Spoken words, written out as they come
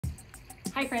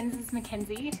Hi friends, this is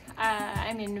Mackenzie.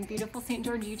 I'm in beautiful St.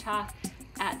 George, Utah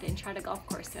at the Entrada Golf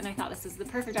Course, and I thought this was the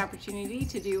perfect opportunity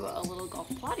to do a little golf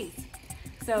Pilates.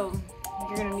 So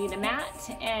you're going to need a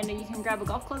mat, and you can grab a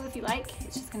golf club if you like.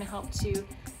 It's just going to help to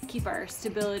keep our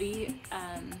stability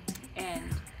and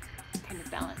kind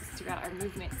of balance throughout our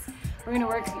movements. We're going to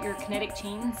work your kinetic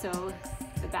chain, so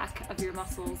the back of your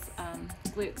muscles,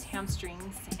 glutes,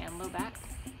 hamstrings, and low back.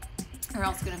 We're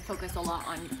also going to focus a lot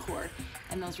on your core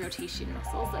and those rotation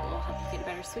muscles that will help you get a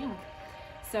better swing.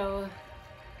 So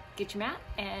get your mat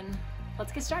and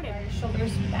let's get started.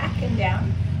 Shoulders back and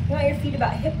down. You want your feet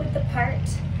about hip width apart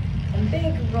and big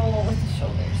roll with the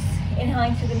shoulders.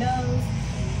 Inhaling through the nose,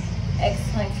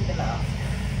 exhaling through the mouth.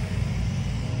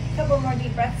 A couple more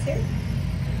deep breaths here.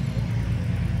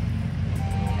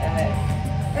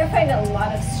 We're going to find a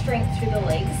lot of strength through the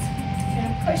legs. You're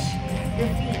going to push your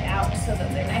feet out so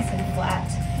that they're nice and flat.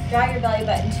 Draw your belly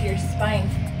button to your spine.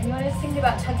 And you want to think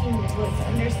about tucking the glutes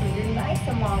under so you're nice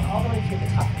and long all the way through the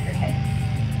top of your head.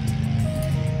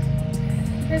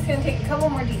 We're just going to take a couple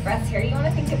more deep breaths here. You want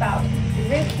to think about the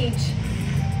rib cage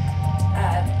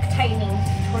tightening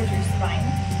towards your spine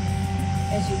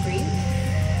as you breathe.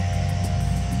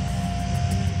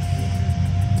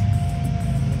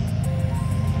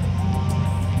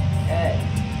 Good.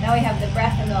 Now we have the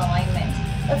breath and the alignment.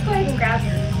 Let's go ahead and grab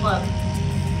your club.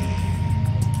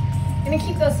 You're gonna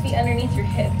keep those feet underneath your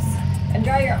hips and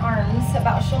draw your arms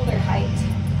about shoulder height.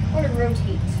 Or to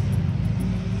rotate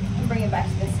and bring it back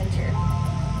to the center.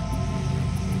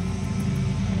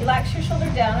 Relax your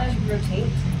shoulder down as you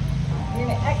rotate. You're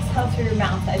gonna exhale through your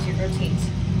mouth as you rotate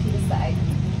to the side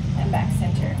and back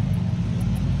center.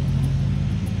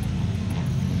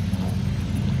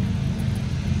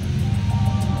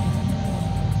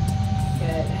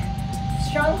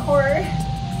 Strong core,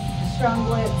 strong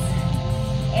glutes,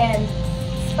 and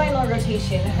spinal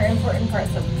rotation are important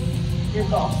parts of your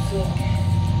golf swing.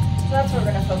 So that's what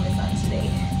we're going to focus on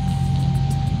today.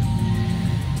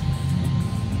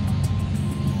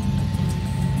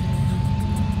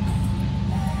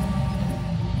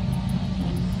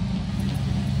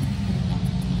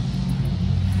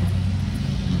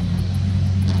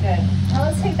 Good. Now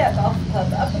let's take that golf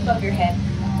club up above your head.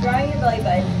 Drawing your belly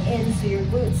button in so your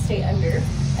glutes stay under,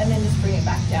 and then just bring it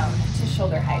back down to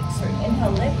shoulder height. So inhale,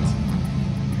 lift,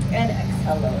 and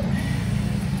exhale, lower.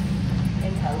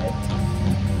 Inhale, lift,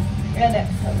 and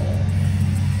exhale, lower.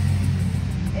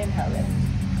 Inhale, lift,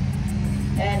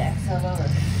 and exhale, lower.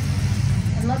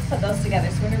 And let's put those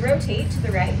together. So we're going to rotate to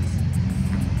the right,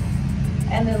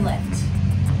 and then lift.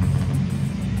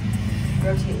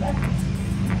 Rotate left.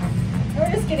 And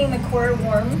we're just getting the core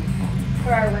warm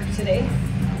for our work today.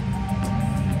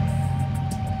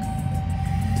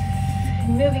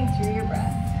 Moving through your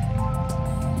breath.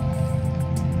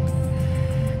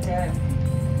 Good.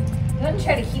 You want to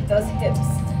try to keep those hips,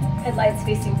 headlights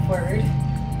facing forward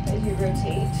as you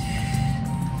rotate.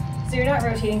 So you're not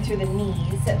rotating through the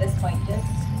knees at this point, just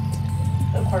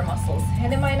the core muscles.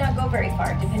 And it might not go very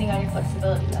far, depending on your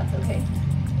flexibility. That's okay.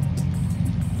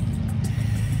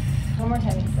 One more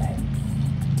time each side.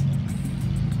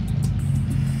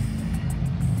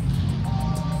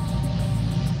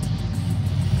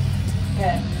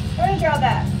 Good. We're going to draw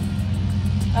that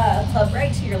club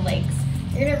right to your legs.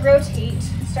 You're going to rotate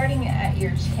starting at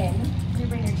your chin. You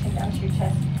bring your chin down to your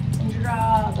chest and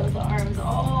draw those arms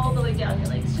all the way down your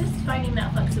legs, just finding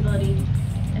that flexibility.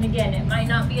 And again, it might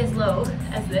not be as low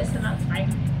as this, and that's fine.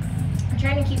 We're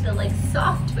trying to keep the legs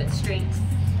soft but straight.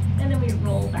 And then we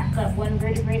roll back up one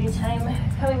vertebrae at a time,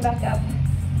 coming back up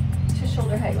to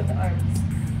shoulder height with the arms.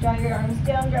 Draw your arms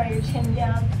down, draw your chin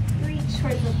down, reach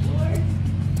towards the floor.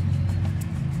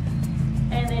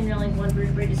 And then rolling one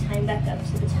vertebrae at a time back up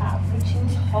to the top, reaching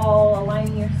tall,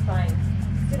 aligning your spine.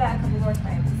 Let's do that a couple more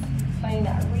times. Finding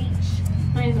that reach,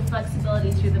 finding the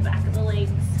flexibility through the back of the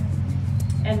legs,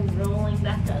 and rolling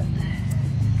back up.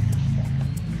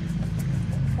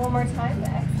 One more time,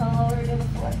 exhale lower to the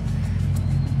floor.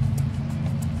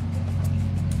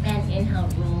 And inhale,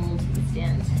 roll to the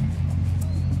stand.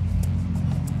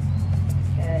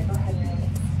 Good, go ahead and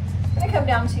release. We're gonna come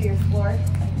down to your floor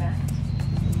like that.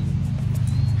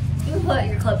 You can put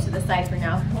your club to the side for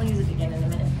now. We'll use it again in a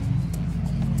minute.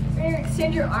 You're going to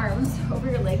extend your arms over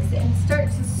your legs and start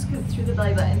to scoop through the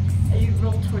belly button as you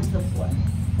roll towards the floor.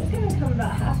 It's going to come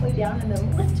about halfway down and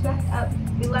then lift back up,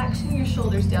 relaxing your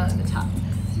shoulders down at the top.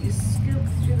 So you scoop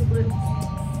through the glutes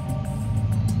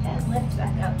and lift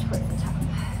back up towards the top.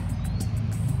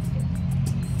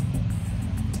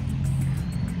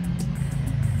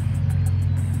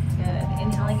 Good.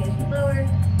 Inhaling as you lower.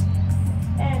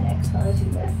 And exhale as you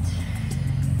lift.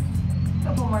 A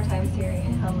couple more times here.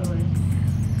 Inhale, lower.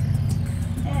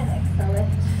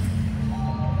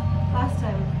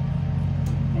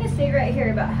 right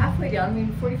here, about halfway down,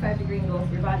 maybe 45-degree angle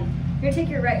with your body. You're gonna take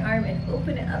your right arm and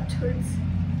open it up towards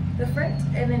the front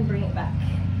and then bring it back.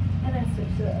 And then switch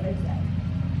to the other side.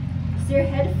 So your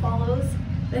head follows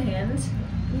the hand.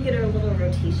 You get a little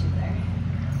rotation there.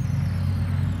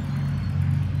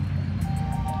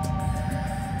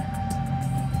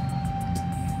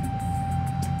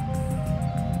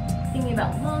 Thinking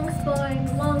about long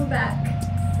spine, long back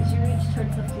as you reach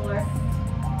towards the floor.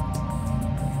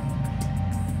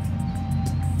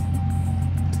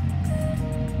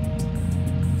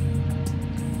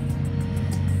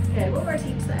 Good, one more to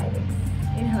each side.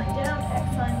 Inhaling down,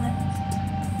 exhaling lift.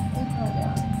 Inhale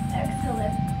down, exhale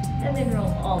lift. And then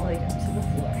roll all the way down to the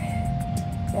floor.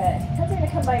 Good. Hands are going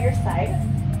to come by your side.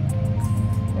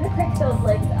 We're going to crank those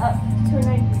legs up to a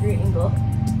 90-degree angle.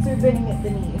 So we're bending at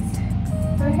the knees.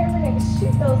 From here, we're going to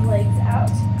shoot those legs out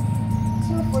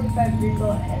to a 45-degree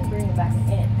angle and bring them back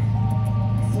in.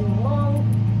 Extend long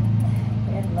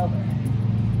and lower.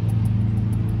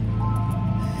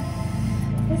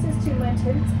 If this is too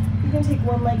intense, you can take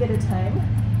one leg at a time,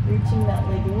 reaching that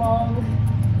leg long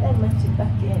and lift it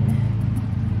back in.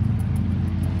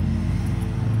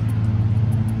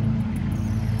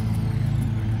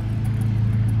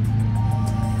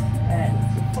 And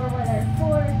let's do 4 more there.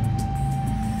 4.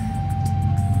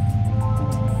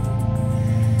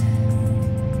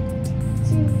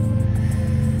 2.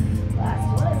 Last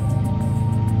one.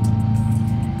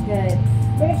 Good.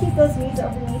 We're going to keep those knees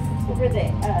over the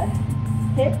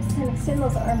hips and extend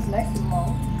those arms nice and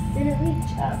long. You're going to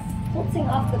reach up, pulsing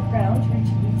off the ground,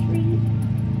 reaching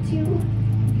 3, 2,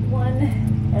 1,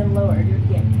 and lower. Do it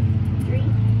again. 3,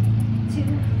 2,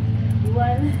 1,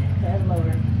 and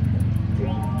lower. 3,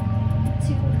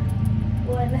 2,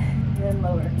 1, and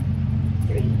lower.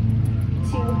 3,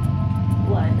 2,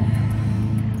 1.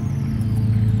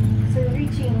 So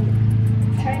reaching,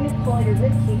 trying to pull your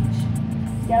rib cage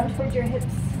down towards your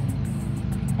hips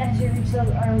as you reach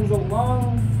those arms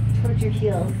along towards your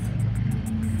heels.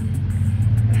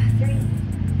 3,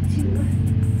 2,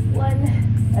 1,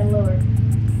 and lower.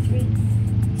 3,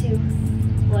 2,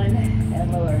 1,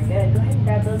 and lower. Good. Go ahead and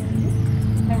grab those knees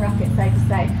and rock it side to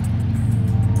side.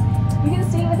 You can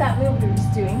stay with that move we were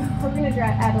just doing. We're going to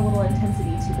add a little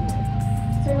intensity to the move.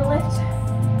 So we're going to lift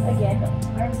again.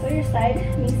 Arms by your side.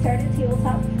 Knees start at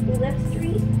tabletop. We lift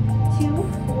 3, 2,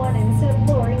 1, and instead of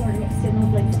lowering, we're going to extend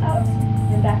those legs out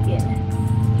and back in.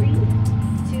 3,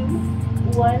 2,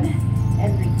 1,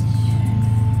 and reach.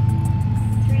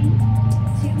 3,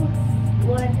 2,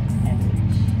 1, and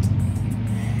reach.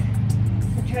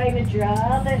 So trying to draw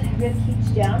the rib cage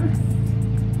down.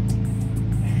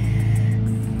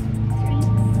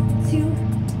 3, 2,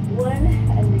 1,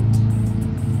 and reach.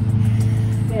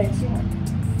 Good. 2 more.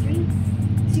 3,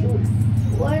 2,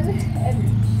 1, and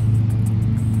reach.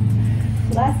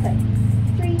 Last time.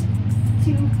 3,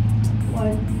 2, 1,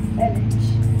 and reach.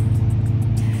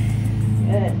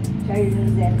 Good. Try your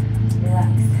knees in.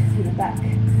 Relax through the back.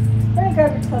 I'm going to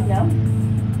grab your club now.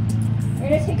 You're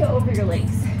going to take it over your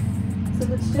legs. So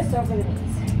it's just over the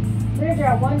knees. We're going to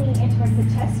draw one knee in towards the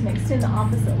chest and extend the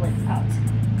opposite leg out.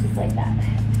 Just like that.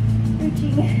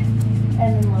 Reaching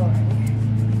and then lowering.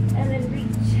 And then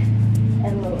reach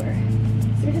and lower.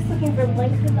 So we're just looking for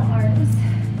length in the arms.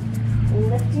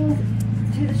 Lifting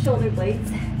to the shoulder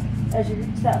blades as you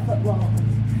reach that foot long.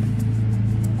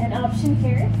 An option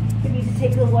here could be to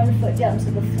take the one foot down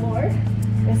to the floor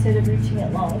instead of reaching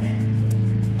it long.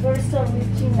 We're still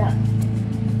reaching that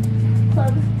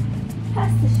club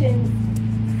past the shins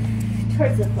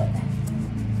towards the foot.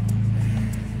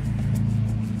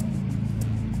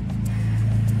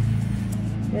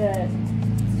 Good.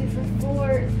 Let's do for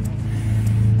 4,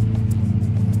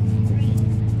 3,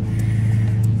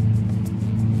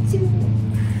 2,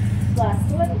 last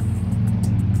one,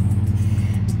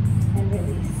 and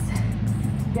release.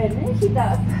 Good. We're going to keep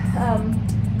that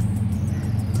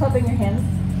club in your hands.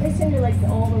 Extend your legs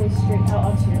all the way straight out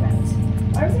onto your mat.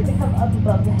 Arms are going to come up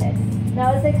above the head.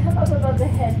 Now as they come up above the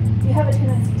head, you have a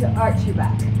tendency to arch your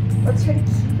back. Let's try to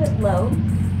keep it low,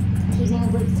 keeping the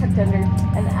glutes tucked under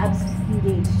and the abs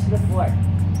engaged to the floor.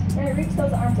 We're going to reach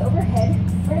those arms overhead.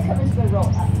 We're going to come into the roll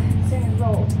up. So we're going to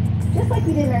roll just like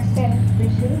we did in our standing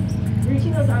position,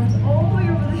 reaching those arms all the way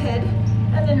over the head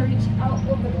and then reach out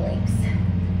over the legs.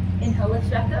 Inhale, lift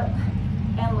back up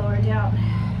and lower down.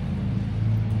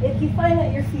 If you find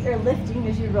that your feet are lifting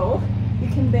as you roll, you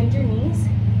can bend your knees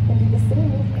and do the same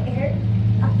movement here,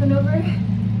 up and over,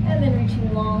 and then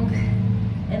reaching long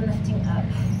and lifting up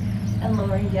and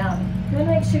lowering down. You want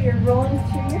to make sure you're rolling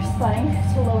through your spine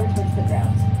to lower towards the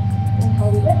ground.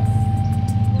 Inhale, lift.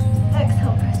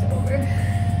 Exhale, press over.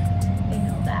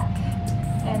 Inhale, back.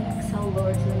 And exhale,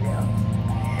 lower to the ground.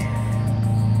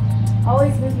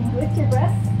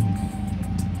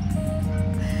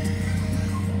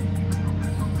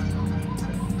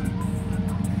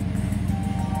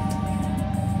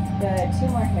 Good, 2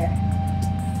 more here.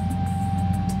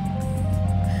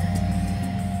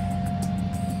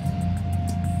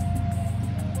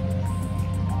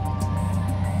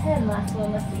 And last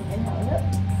one, lifting, inhale up.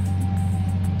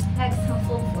 Exhale,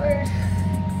 fold forward.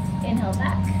 Inhale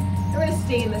back. We're gonna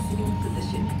stay in the sitting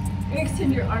position. You're gonna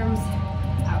extend your arms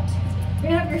out.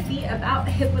 You're gonna have your feet about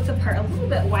hip width apart, a little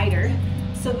bit wider,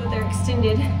 so that they're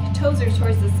extended. Toes are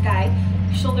towards the sky.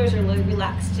 Shoulders are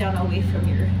relaxed down away from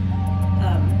your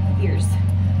ears.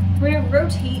 We're gonna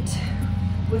rotate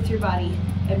with your body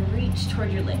and reach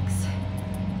toward your legs.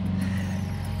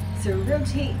 So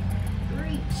rotate,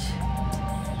 reach,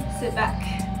 sit back.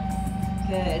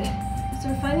 Good. So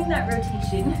we're finding that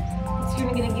rotation. It's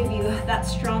gonna give you that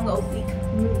strong oblique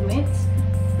movement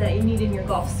that you need in your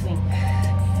golf swing.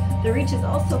 The reach is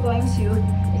also going to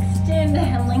extend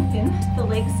and lengthen the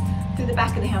legs through the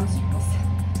back of the hamstrings.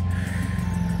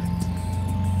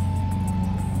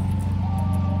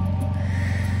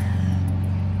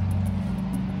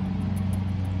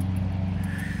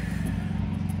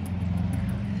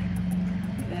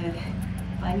 Good.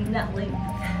 Finding that length.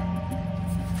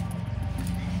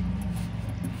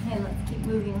 And let's keep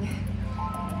moving.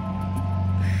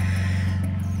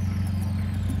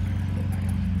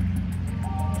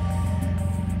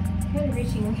 Good,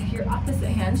 reaching your opposite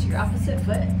hand to your opposite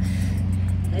foot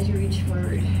as you reach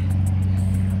forward.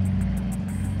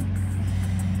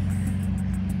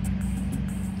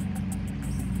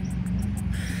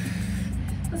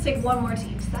 Let's take one more to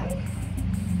each side.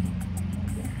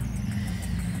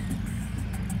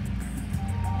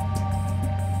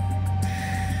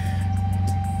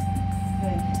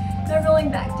 Now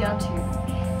rolling back down to your back.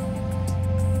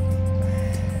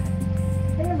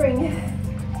 We're going to bring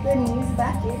the knees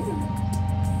back in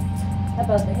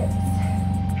above the hips.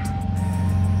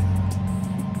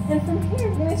 And from here,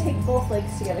 we're going to take both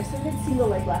legs together. So we did single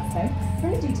leg last time.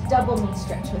 We're going to do double knee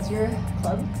stretch with your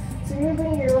club. So you're going to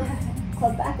bring your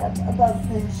club back up above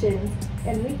the shins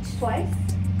and reach twice.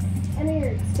 And then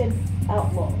you're extend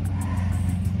out long.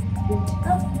 Reach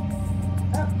up,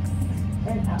 up,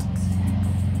 and out.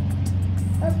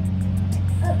 Up,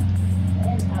 up,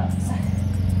 and out.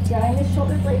 Drawing the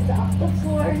shoulder blades off the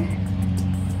floor.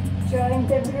 Drawing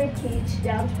the rib cage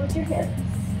down towards your hips.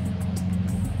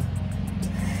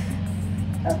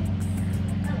 Up,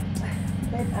 up,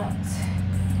 and out.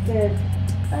 Good.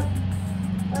 Up,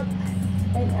 up,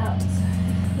 and out.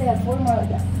 We have 4 more like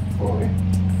that. 4,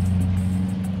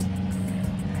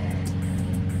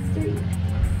 3,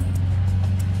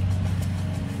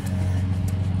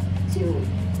 2.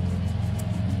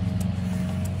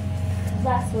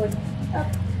 Last one. Up,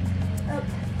 up,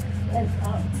 and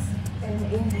out, and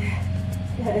in.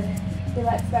 Good.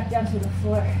 Relax back down to the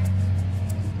floor.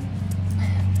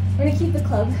 We're going to keep the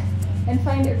club and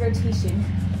find a rotation.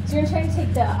 So you're going to try to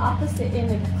take the opposite end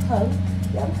of the club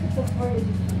down towards the floor as you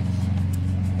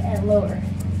reach, and lower.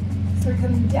 So we're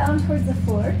coming down towards the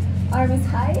floor, arm is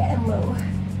high and low.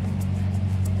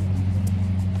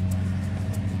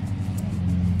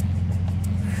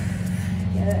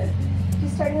 Good.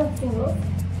 Just starting with singles.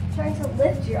 Trying to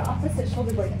lift your opposite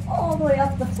shoulder blade all the way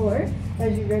off the floor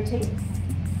as you rotate.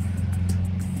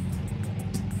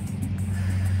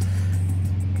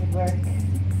 Good work.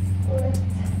 Lift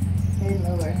and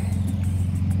lower.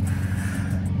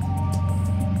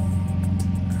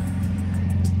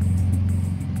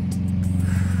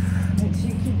 Make sure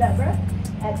you keep that breath.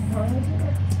 Exhaling as you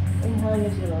lift, inhaling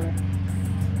as you lower.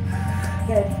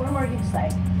 Good. 4 more each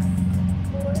side.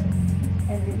 Forward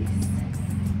and release.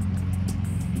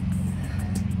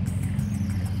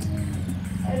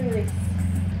 And release.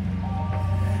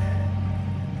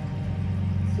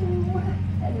 2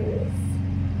 and release.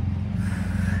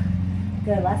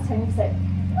 Good. Last time you said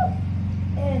up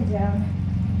and down,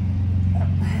 up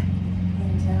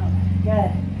and down.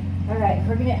 Good. All right.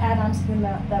 We're going to add on to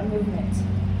that movement.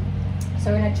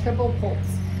 So we're going to triple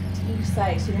pulse to each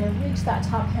side. So you're going to reach that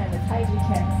top hand as high as you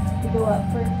can. You go up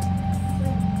for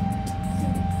 3,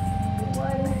 2, 1,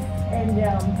 and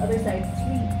down. Other side.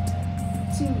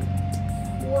 3, 2,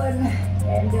 1,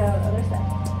 and down. Other side.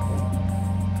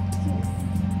 3, 2,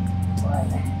 1.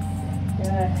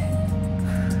 Good.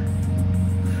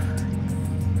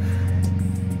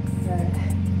 Good.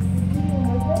 Repeating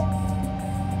movement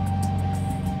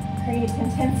creates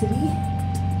intensity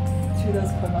through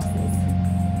those core muscles.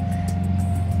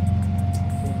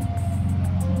 2,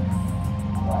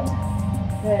 1.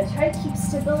 Good. Try to keep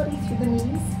stability through the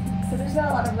knees, so there's not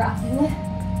a lot of rocking.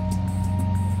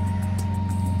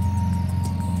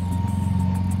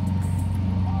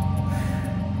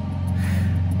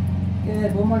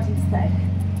 Good. One more deep side.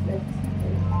 Lift.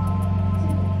 3, 2,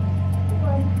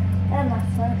 1. And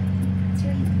last one.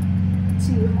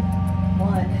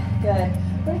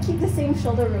 We're going to keep the same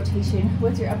shoulder rotation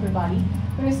with your upper body.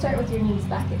 We're going to start with your knees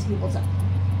back at tabletop.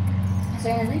 So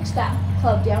you're going to reach that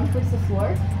club down towards the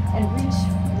floor and reach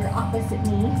your opposite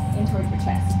knee in towards your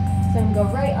chest. So I'm going to go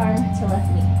right arm to left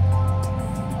knee.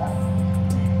 Up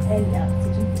and down,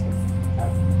 switching sides.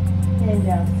 Up and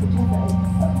down, switching sides.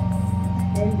 Up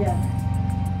and down.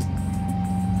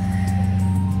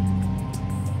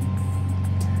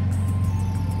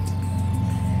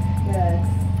 Good.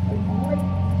 Right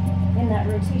in that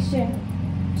rotation,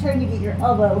 trying to get your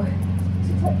elbow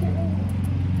to touch your knee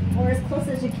or as close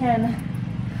as you can.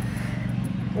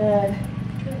 Good.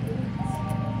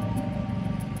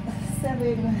 7,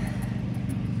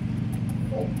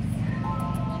 6.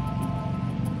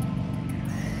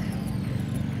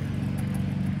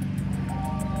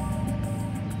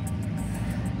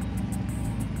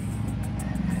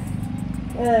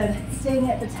 Good. Staying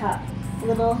at the top. A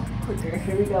little quicker.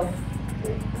 Here we go.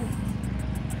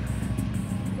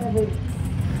 7,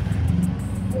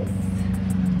 6,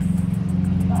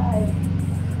 5,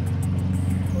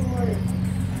 4,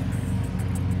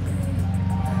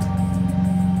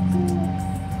 2.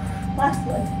 Last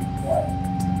one. 1,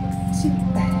 2.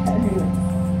 And release.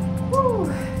 Woo.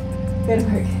 Good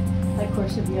work. My core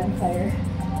should be on fire.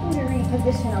 I'm going to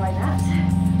reposition on my mat.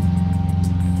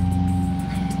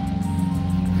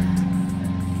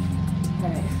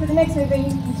 Alright, for the next movement,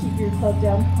 you can keep your club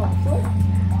down on the floor.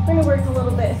 We're going to work a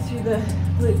little bit through the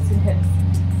glutes and hips.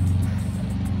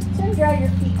 So draw your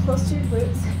feet close to your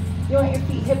glutes. You want your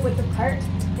feet hip width apart,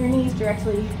 your knees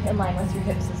directly in line with your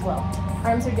hips as well.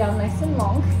 Arms are down nice and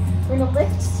long. We're going to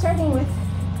lift starting with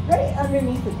right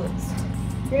underneath the glutes.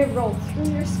 You're going to roll through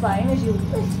your spine as you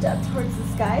lift up towards the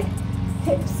sky,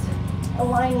 hips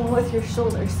aligning with your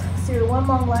shoulders. So you're one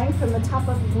long line from the top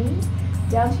of your knees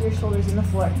down to your shoulders in the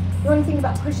floor. You want to think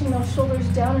about pushing those shoulders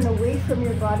down and away from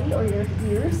your body or your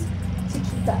ears to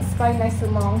keep that spine nice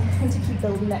and long and to keep the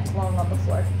neck long on the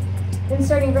floor. Then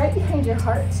starting right behind your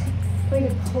heart, going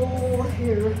to pull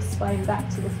your spine back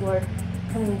to the floor,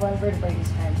 coming one vertebrae at a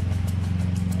time.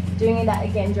 Doing that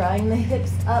again, drawing the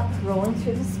hips up, rolling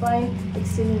through the spine,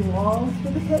 extending long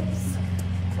through the hips,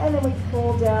 and then we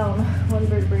pull down one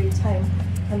vertebrae at a time,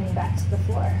 coming back to the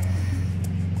floor.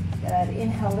 Good,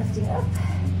 inhale, lifting up,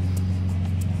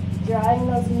 drawing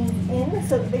those knees in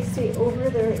so that they stay over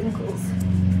their ankles.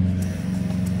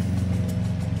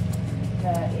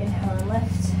 Good, inhale and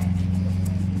lift.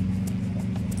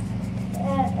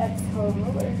 And exhale,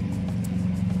 lower.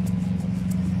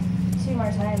 2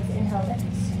 more times, inhale, lift.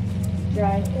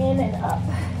 Drawing in and up.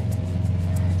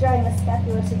 Drawing the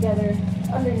scapula together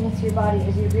underneath your body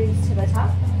as you raise to the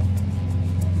top.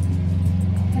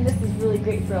 And this is really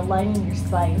great for aligning your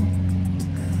spine,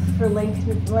 for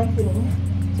lengthening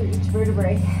through each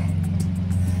vertebrae.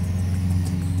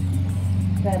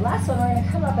 Good, last one, we're going to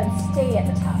come up and stay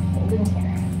at the top, holding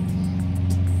here.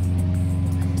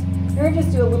 We're going to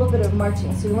just do a little bit of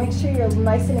marching, so make sure you're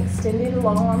nice and extended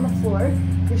along on the floor.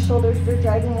 Your shoulders are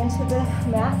driving into the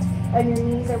mat, and your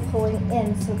knees are pulling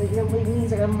in so that your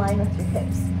knees are in line with your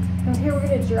hips. From here, we're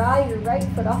going to draw your right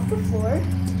foot off the floor.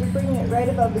 You're bringing it right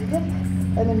above the hip,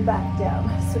 and then back down,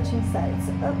 switching sides,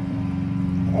 up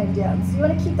and down. So you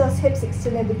want to keep those hips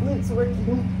extended, the glutes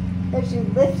working as you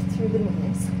lift through the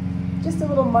knees. Just a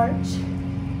little march,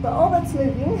 but all that's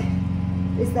moving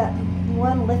is that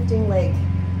one lifting leg.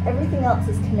 Everything else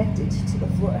is connected to the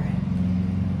floor.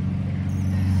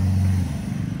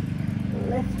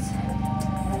 Lift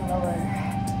and lower.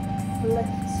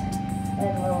 Lift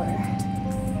and lower.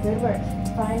 Good work.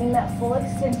 Finding that full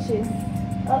extension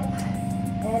up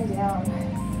and down.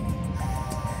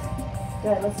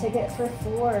 Good. Let's take it for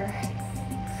 4,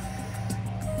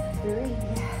 3,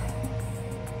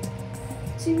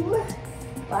 2.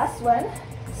 Last one.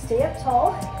 Stay up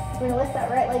tall. We're going to lift that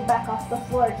right leg back off the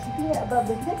floor, keeping it above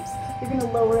the hips. You're going to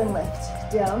lower and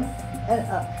lift, down and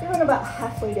up. You're going about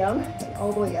halfway down and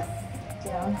all the way up,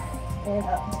 down and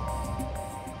up.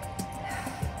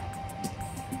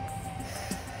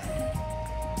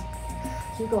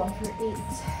 Keep going for 8,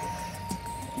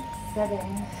 7,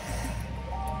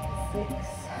 6,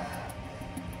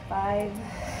 5,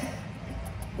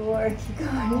 4. Keep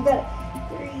going. You got it.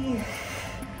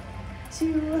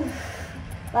 3, 2.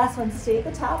 Last one, stay at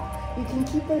the top. You can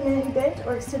keep the knee bent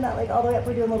or extend that leg all the way up.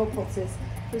 We're doing little pulses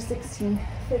for 16,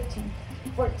 15,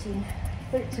 14,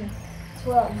 13,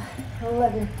 12,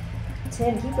 11,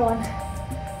 10. Keep going. 8,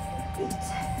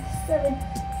 7,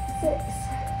 6,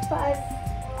 5,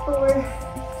 4,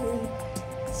 3,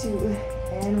 2,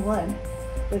 and 1.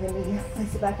 With a knee,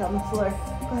 place it back on the floor.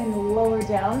 Go ahead and lower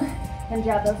down and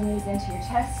drop those knees into your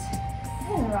chest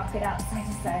and rock it out side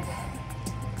to side.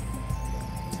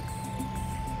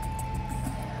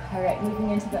 All right,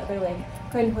 moving into the other leg.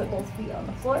 Go ahead and put both feet on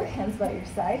the floor, hands by your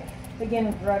side.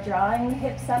 Again, we're drawing the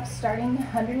hips up, starting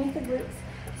underneath the glutes.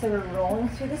 So we're rolling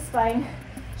through the spine.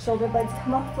 Shoulder blades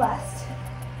come up last.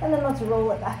 And then let's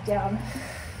roll it back down.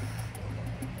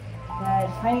 Good.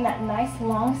 Finding that nice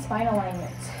long spine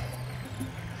alignment.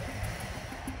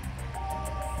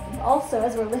 And also,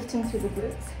 as we're lifting through the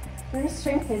glutes, we're going to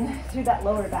strengthen through that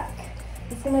lower back.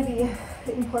 It's going to be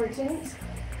important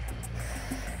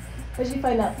as you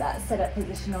find out that setup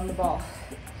position on the ball.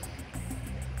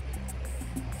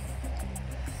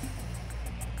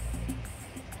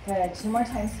 Good. 2 more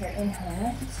times here. Inhale,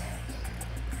 lift.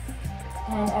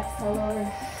 And exhale,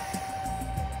 lower.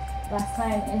 Last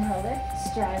time, inhale,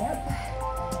 lift, drawing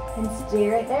up. And stay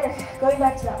right there. Going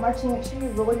back to that marching, make sure you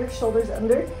roll your shoulders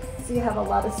under so you have a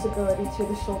lot of stability through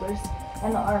the shoulders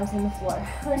and the arms in the floor.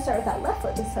 We're going to start with that left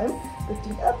foot this time.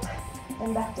 Lifting up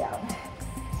and back down.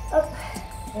 Up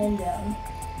and down.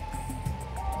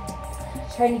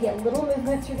 Trying to get little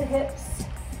movement through the hips.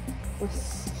 We're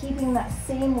keeping that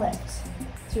same lift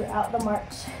throughout the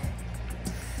march.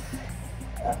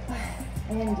 Up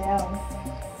and down.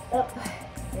 Up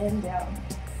and down.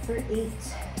 For 8,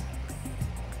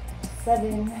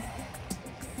 7,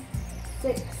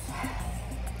 6,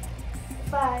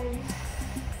 5,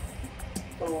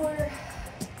 4,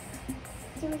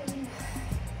 3,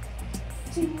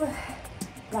 2.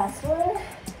 Last one.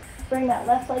 Bring that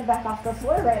left leg back off the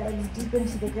floor, right leg's deep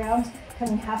into the ground,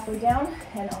 coming halfway down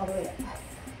and all the way up.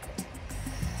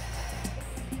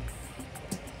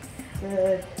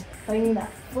 Good. Finding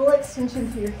that full extension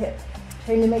through your hip.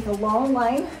 Trying to make a long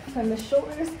line from the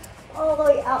shoulders all the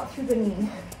way out through the knee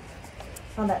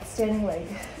on that standing leg.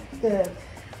 Good.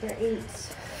 For 8,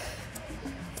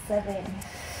 7,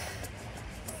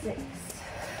 6,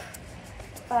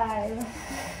 5,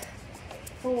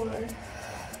 4,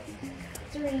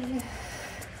 3,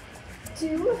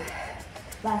 2.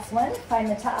 Last one. Find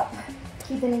the top.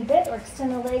 Keep the knee bent or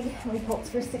extend the leg. And we pulse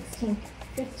for 16,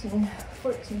 15,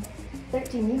 14,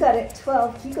 13. You got it.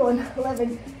 12. Keep going.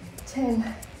 11,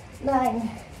 10,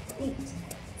 9, 8,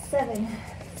 7,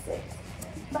 6,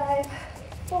 5,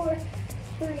 4,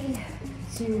 3,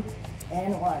 2,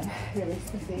 and 1. Release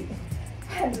the feet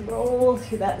and roll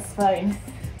through that spine.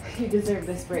 You deserve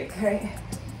this break, right?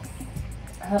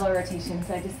 A little rotation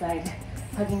side to side,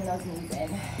 hugging those knees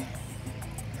in.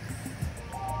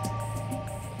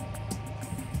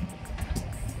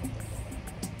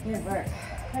 Good work.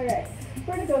 All right,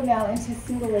 we're gonna go now into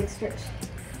single leg stretch.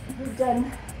 We've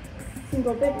done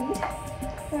single bent knee.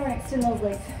 Now we're gonna extend those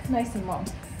legs nice and long.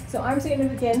 So arms are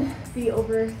gonna again be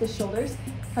over the shoulders,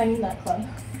 finding that club.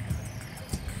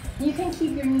 You can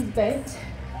keep your knees bent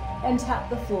and tap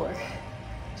the floor,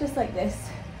 just like this,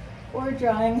 or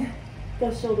drawing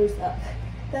those shoulders up.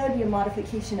 That would be a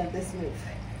modification of this move.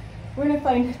 We're gonna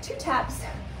find 2 taps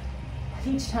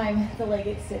each time the leg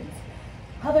extends.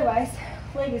 Otherwise,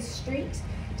 leg is straight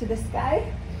to the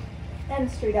sky and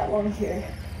straight out long here.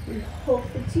 We hold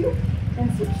for 2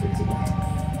 and switch for 2.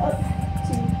 Up,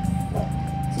 2, up,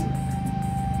 2.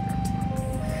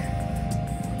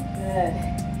 Good.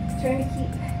 Trying to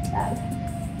keep that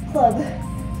club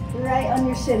right on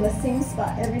your shin, the same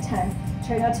spot every time.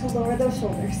 Try not to lower those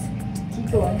shoulders.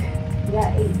 Keep going. You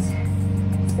got 8,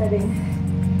 7,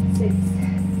 6,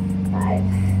 5,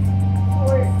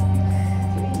 4,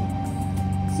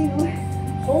 3, 2.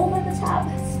 Hold at the top.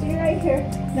 Stay right here.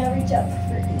 Now reach up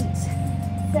for 8,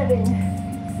 7,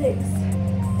 6,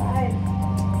 5,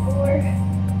 4,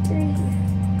 3,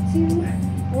 2,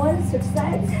 1. Switch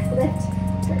sides. Lift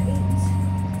for 8,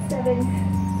 7,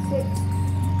 6,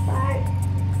 5,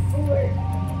 4,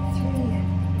 3,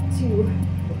 2,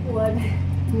 1.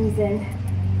 Knees in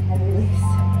and release.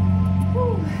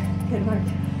 Whew. Good work.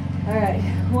 All right,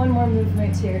 one more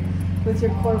movement here with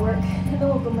your core work, and then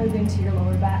we'll go move into your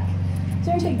lower back.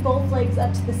 So you're gonna take both legs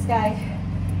up to the sky,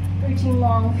 reaching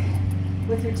long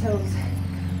with your toes.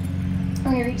 I'm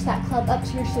gonna reach that club up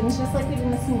to your shins, just like we did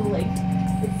in a single leg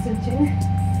extension.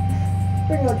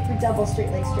 We're gonna go for double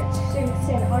straight leg stretch. So you're gonna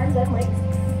stand arms and legs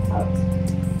out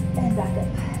and back up.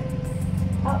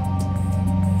 Out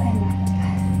and back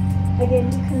up. Again,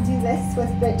 you can do this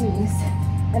with bent knees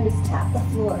and just tap the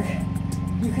floor.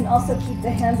 You can also keep the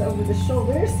hands over the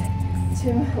shoulders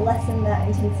to lessen that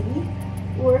intensity,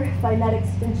 or find that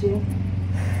extension.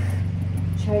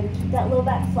 Try to keep that low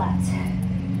back flat.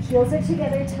 Heels are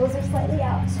together, toes are slightly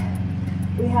out.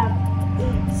 We have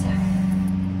 8,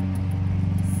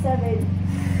 7,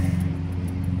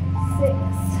 6,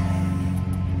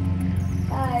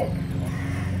 5,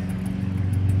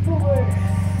 4,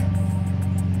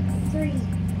 3,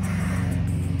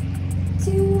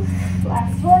 2.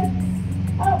 Last one.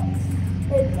 Up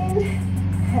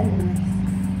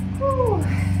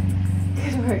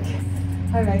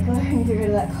get rid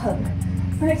of that club.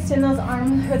 We're gonna extend those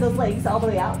arms or those legs all the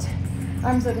way out.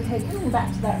 Arms overhead, coming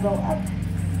back to that roll up.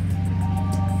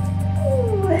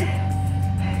 Ooh.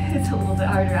 It's a little bit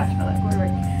harder after all that core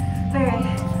work. All right,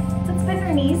 let's bend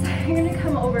our knees. You're gonna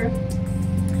come over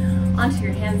onto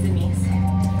your hands and knees.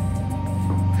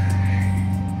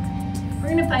 We're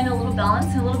gonna find a little balance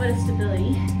and a little bit of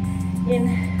stability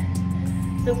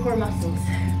in the core muscles.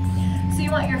 So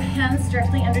you want your hands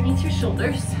directly underneath your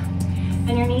shoulders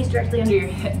and your knees directly under your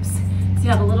hips. So you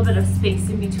have a little bit of space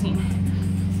in between.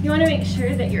 You want to make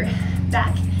sure that your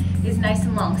back is nice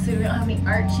and long, so we don't have any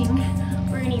arching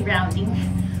or any rounding.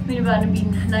 We want to be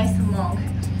nice and long.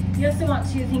 You also want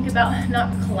to think about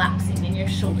not collapsing in your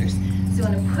shoulders. So you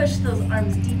want to push those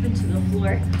arms deep into the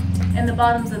floor, and the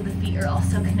bottoms of the feet are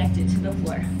also connected to the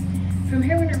floor. From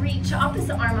here, we're going to reach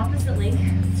opposite arm, opposite leg.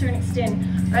 So we're going to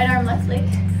extend right arm, left leg,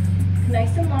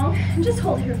 nice and long, and just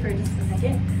hold here for just a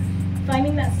second.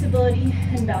 Finding that stability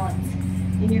and balance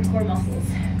in your core muscles.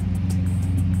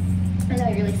 And now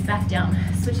you release back down,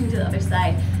 switching to the other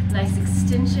side. Nice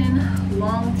extension,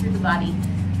 long through the body.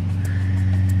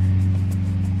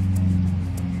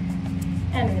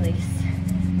 And release.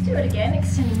 Do it again,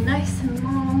 extending nice and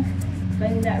long,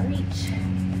 finding that reach.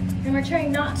 And we're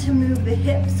trying not to move the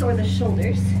hips or the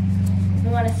shoulders. We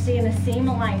want to stay in the same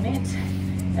alignment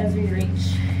as we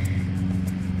reach.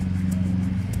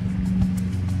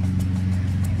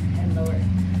 And lower.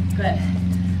 Good.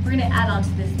 We're going to add on to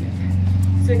this move.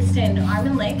 So extend arm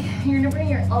and leg. You're going to bring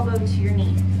your elbow to your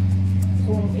knee.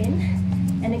 Pulling in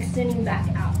and extending back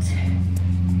out.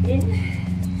 In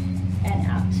and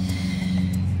out.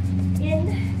 In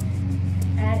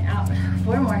and out.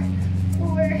 4 more.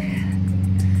 4,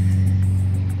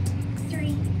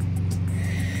 3,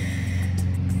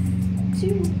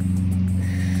 2,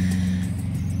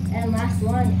 and last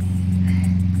one.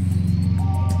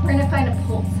 We're going to find a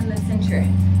pulse in the center.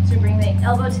 So bring the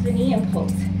elbow to the knee and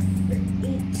pulse.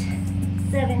 8,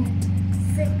 7,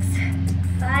 6,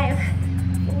 5,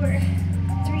 4,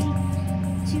 3,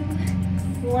 2,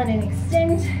 1, and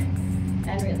extend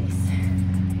and release.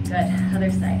 Good.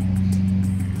 Other side.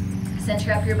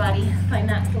 Center up your body. Find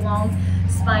that long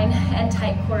spine and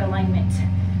tight core alignment.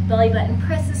 Belly button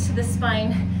presses to the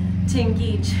spine to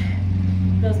engage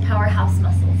those powerhouse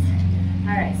muscles.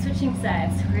 All right, switching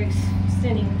sides. We're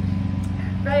extending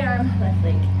right arm, left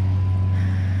leg.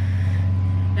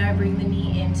 Now I bring the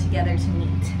knee in together to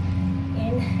meet.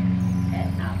 In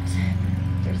and out.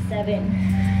 For 7,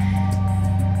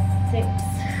 6,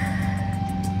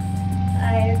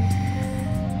 5,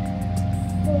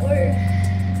 4,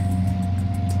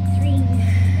 3,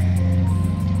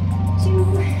 2,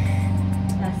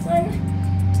 last one,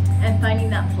 and finding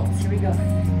that pulse. Here we go.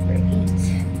 For 8,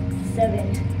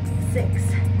 7,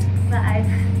 6, 5,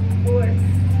 4,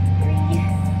 3,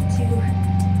 2,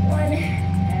 1,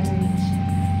 and reach.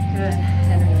 Good,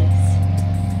 and release.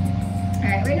 All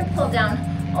right, we're gonna pull down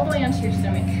all the way onto your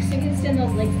stomach. So you can extend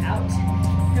those legs out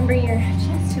and bring your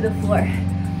chest to the floor.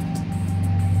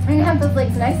 We're gonna have those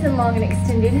legs nice and long and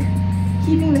extended,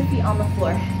 keeping the feet on the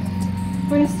floor.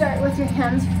 We're going to start with your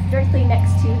hands directly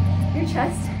next to your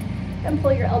chest and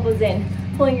pull your elbows in,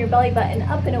 pulling your belly button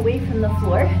up and away from the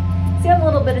floor. So you have a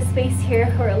little bit of space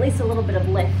here, or at least a little bit of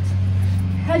lift.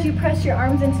 As you press your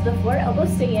arms into the floor,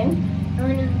 elbows stay in, and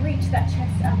we're going to reach that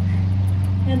chest up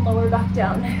and lower back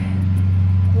down.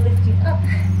 Lifting up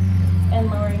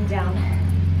and lowering down.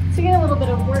 So you get a little bit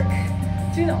of work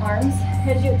through the arms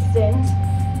as you extend,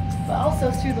 but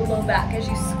also through the low back as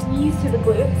you squeeze through the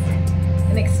glutes.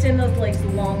 And extend those legs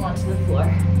long onto the floor.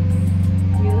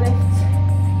 We lift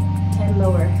and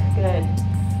lower. Good.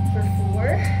 For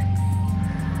 4,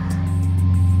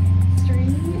 3,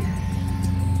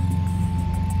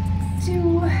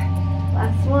 2,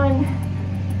 last one.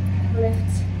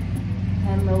 Lift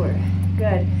and lower.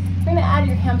 Good. We're going to add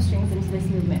your hamstrings into this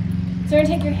movement. So we're going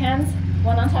to take your hands,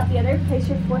 one on top of the other, place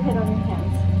your forehead on your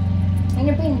hands. And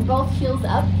you're bringing both heels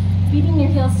up, beating your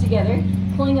heels together,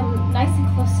 pulling them nice and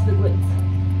close to the glutes.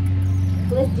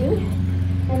 Lift, dude.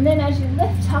 And then as you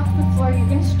lift off the floor, you're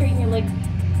going to straighten your legs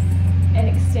and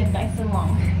extend nice and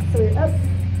long. So we're up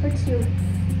for 2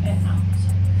 and out.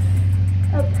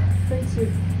 Up for 2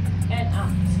 and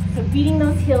out. So beating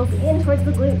those heels in towards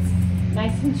the glutes,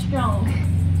 nice and strong.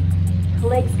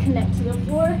 Legs connect to the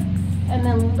floor, and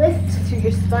then lift through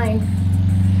your spine.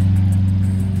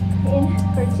 In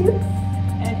for 2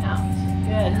 and out.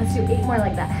 Good. Let's do 8 more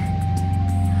like that.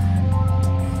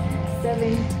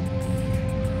 7,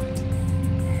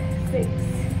 6,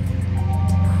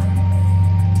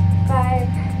 5,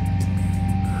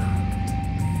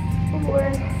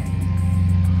 4,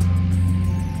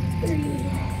 3,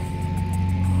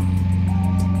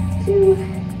 2.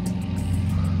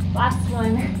 Last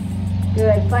one.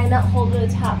 Good. Find that hold to the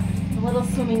top. A little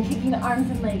swimming, kicking the arms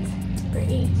and legs for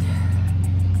 8,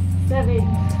 7,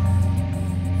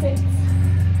 6,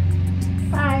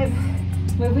 5.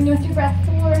 Moving with your breath.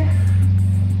 4,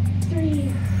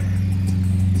 3,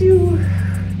 2,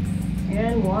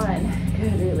 and 1.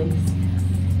 Good release.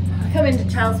 Come into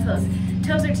child's pose.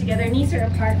 Toes are together, knees are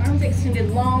apart, arms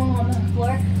extended long on the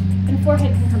floor, and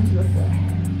forehead can come to the floor.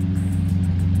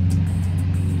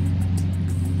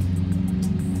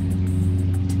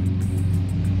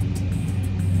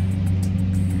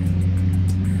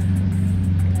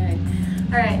 Good.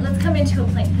 All right, let's come into a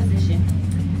plank position.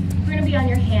 We're gonna be on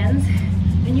your hands,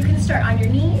 and you can start on your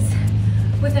knees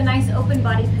with a nice open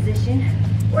body position,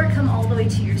 or come all the way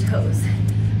to your toes.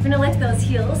 We're gonna lift those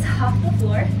heels off the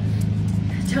floor.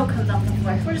 Toe comes off the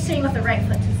floor. We're just staying with the right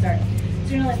foot to start.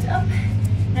 So you're gonna lift up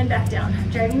and back down.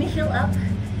 Driving the heel up,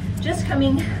 just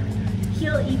coming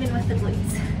heel even with the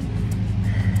glutes.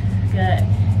 Good.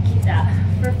 Keep that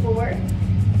for 4,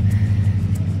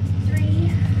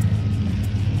 3,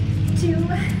 2,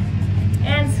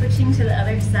 and switching to the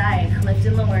other side. Lift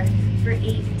and lower for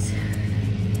 8,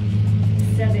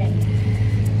 7,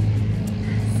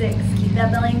 6. Keep that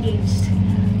belly engaged.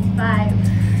 5,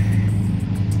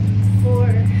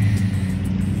 4,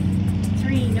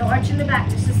 3, no arch in the back,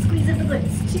 just a squeeze of the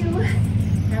glutes. 2,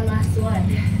 and last one.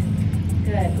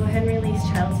 Good, go ahead and release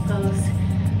child's pose.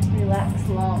 Relax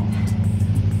long.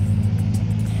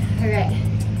 All right,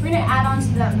 we're gonna add on to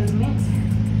that movement.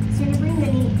 So you're gonna bring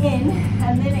the knee in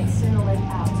and then extend the leg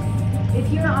out.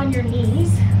 If you're on your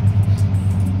knees,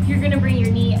 you're gonna bring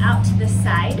your knee out to the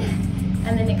side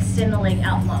and then extend the leg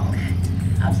out long.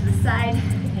 Out to the side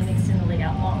and extend the leg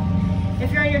out long.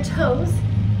 If you're on your toes,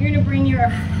 you're gonna bring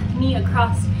your knee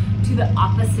across to the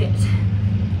opposite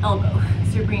elbow.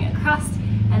 So you're bringing it across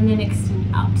and then extend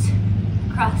out.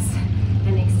 Cross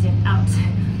and extend out.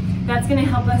 That's gonna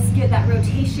help us get that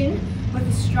rotation with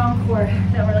a strong core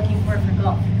that we're looking for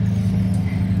golf.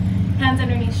 Hands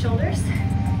underneath shoulders,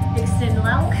 extend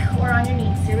long or on your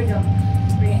knees. Here we go.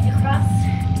 Bring it across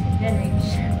and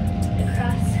reach.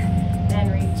 Across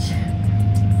and reach.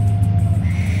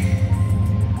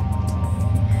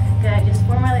 Good, just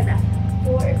 4 more like that.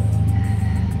 4,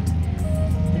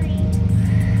 3,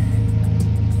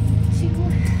 2.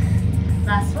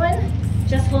 Last one.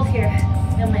 Just hold here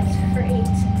and lift for 8,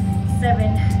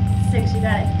 7, 6. You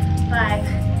got it. 5,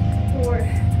 4,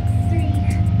 3,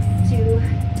 2,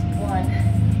 1.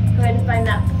 Go ahead and find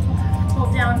that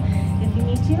pull down if you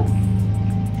need to.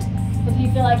 If you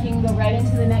feel like you can go right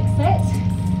into the next set,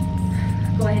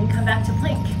 go ahead and come back to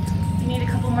plank. If you need a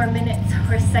couple more minutes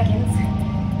or seconds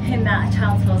in that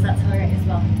child's pose, that's all right as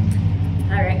well.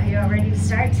 All right, are you all ready to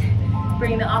start?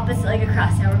 Bring the opposite leg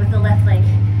across. Now we're with the left leg.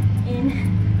 In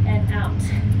and out.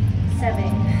 7,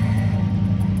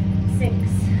 6,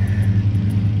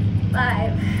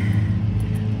 5,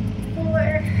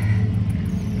 4,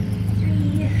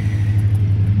 3,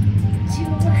 2.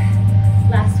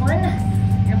 Last one.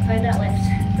 And find that lift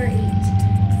for 8,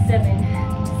 7,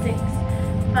 6,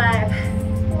 5,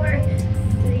 4,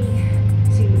 3,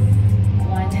 2,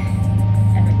 1,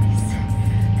 and release.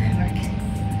 Good work.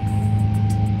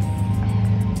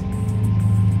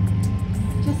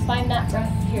 Just find that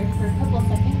breath here for a couple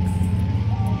seconds.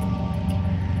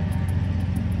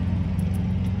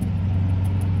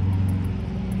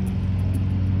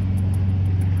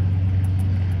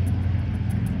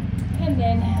 And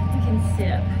then we can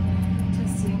sit up to a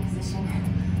sitting position.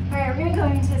 All right, we're gonna go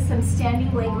into some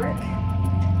standing leg work.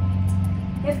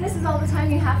 If this is all the time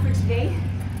you have for today,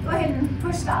 go ahead and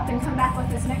push stop and come back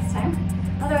with us next time.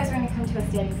 Otherwise, we're gonna come to a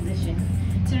standing position.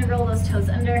 So you're gonna roll those toes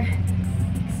under,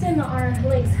 extend the arm,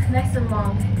 legs nice and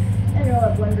long, and roll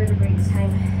up one vertebrae at a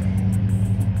time.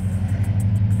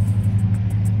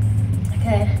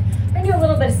 Okay, we're gonna do a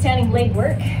little bit of standing leg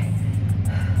work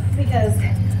because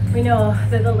we know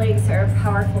that the legs are a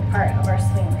powerful part of our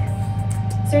swing.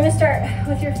 So we're gonna start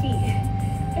with your feet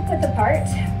hip width apart.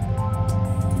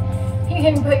 You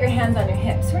can put your hands on your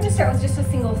hips. We're gonna start with just a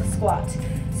single squat.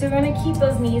 So we're gonna keep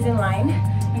those knees in line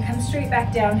and come straight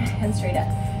back down and straight up.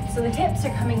 So the hips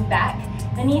are coming back.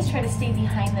 The knees try to stay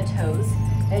behind the toes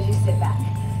as you sit back.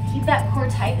 Keep that core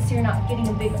tight so you're not getting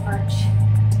a big arch.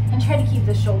 And try to keep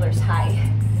the shoulders high.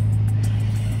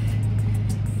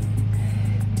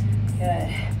 Good.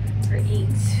 For 8,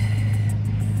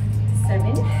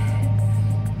 7.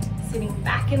 Sitting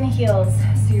back in the heels.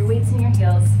 So your weight's in your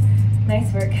heels.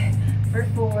 Nice work. For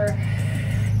 4,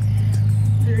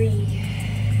 3,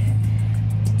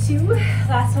 2.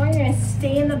 Last one, you're gonna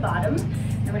stay in the bottom.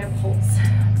 I'm gonna pulse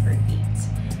for 8,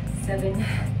 7,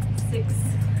 6,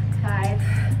 5,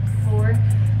 4,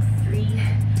 3,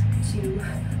 2,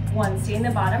 1. Stay in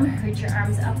the bottom, reach your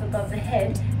arms up above the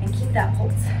head, and keep that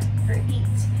pulse for 8,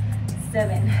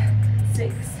 7,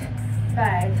 6,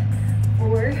 5,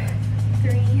 4,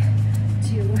 3,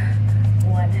 2,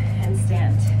 1, and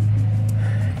stand.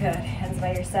 Good, hands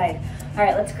by your side. All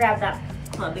right, let's grab that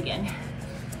club again.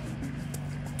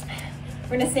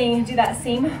 We're gonna do that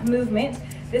same movement,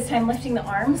 this time lifting the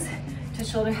arms to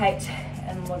shoulder height,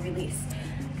 and we'll release.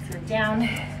 So down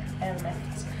and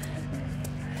lift.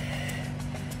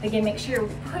 Again, make sure you're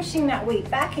pushing that weight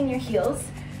back in your heels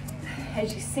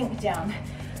as you sink down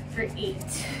for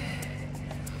 8,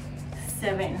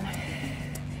 7,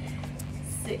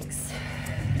 6,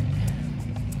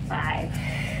 5,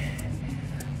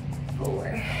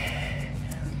 4,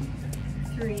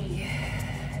 3,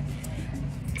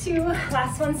 2.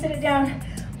 Last one, sit it down,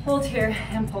 hold here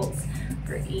and pulse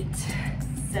for 8,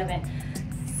 7,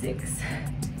 6,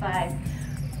 5,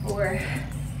 4,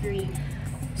 3,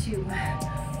 2,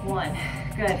 1.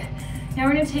 Good. Now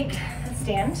we're gonna take a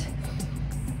stand.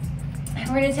 And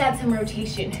we're gonna add some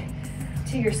rotation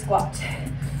to your squat.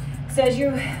 So as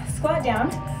you squat down,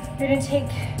 you're gonna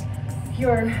take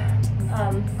your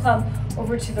club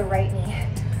over to the right knee.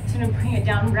 So I'm gonna bring it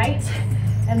down right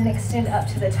and then extend up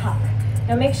to the top.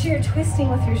 Now make sure you're twisting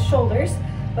with your shoulders,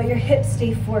 but your hips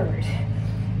stay forward.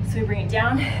 So we bring it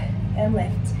down and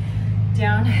lift,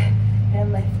 down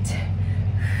and lift.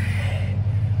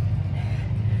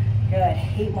 Good,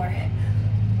 8 more.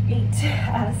 8,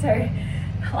 sorry,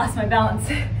 lost my balance.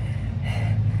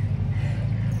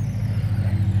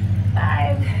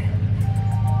 5,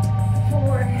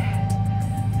 4,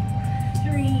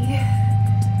 3,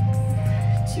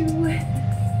 2,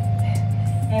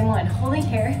 and 1. Holding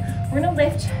here, we're gonna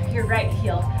lift your right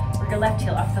heel or your left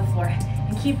heel off the floor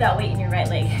and keep that weight in your right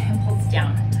leg and pulse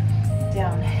down,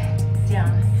 down,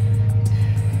 down.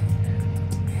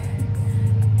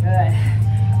 Good.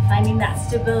 Finding that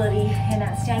stability in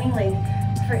that standing leg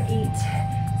for 8,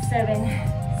 7,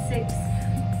 6,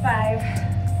 5,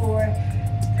 4,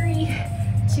 3,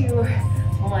 2,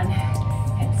 1,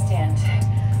 and stand.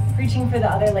 Reaching for the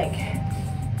other leg.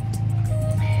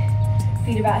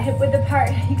 Feet about hip width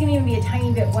apart. You can even be a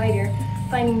tiny bit wider,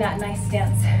 finding that nice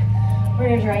stance. We're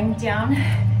gonna drawing down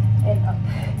and up,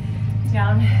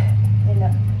 down and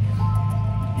up.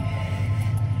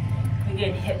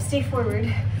 Again, hips stay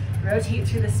forward. Rotate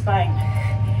through the spine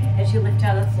as you lift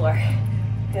out of the floor.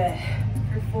 Good.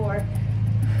 For 4,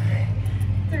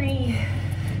 3,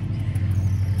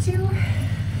 2.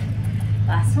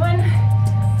 Last one.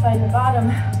 Find the bottom.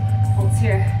 Holds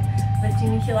here.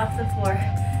 Lifting the heel off the floor.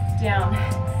 Down,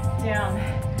 down.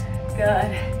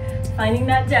 Good. Finding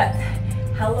that depth.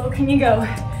 How low can you go?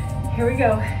 Here we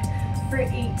go. For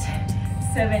 8,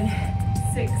 7,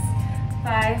 6,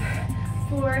 5,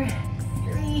 4,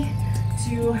 3,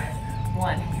 2,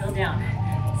 1. Heel down.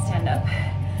 Stand up.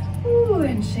 Ooh,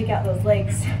 and shake out those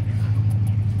legs.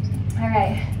 All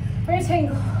right. We're gonna take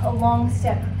a long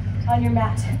step on your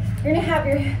mat. You're gonna have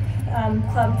your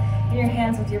club in your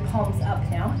hands with your palms up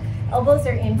now. Elbows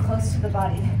are in close to the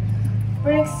body.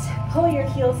 We're gonna pull your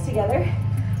heels together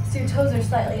so your toes are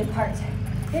slightly apart.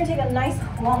 You're gonna take a nice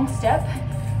long step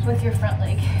with your front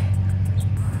leg.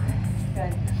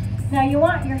 Good. Now you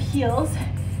want your heels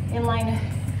in line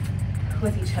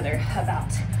with each other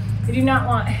about. You do not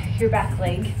want your back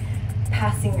leg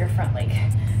passing your front leg.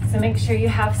 So make sure you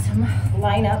have some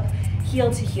line up,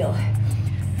 heel to heel.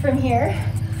 From here,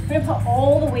 we're gonna put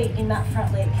all the weight in that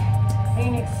front leg. You're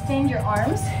gonna extend your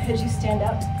arms as you stand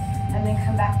up and then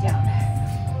come back down.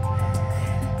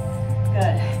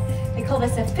 Good. They call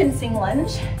this a fencing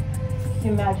lunge. You can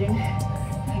imagine,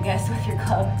 I guess, with your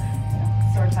club,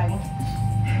 sword fighting.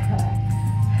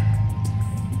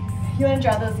 You want to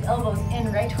draw those elbows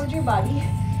in right towards your body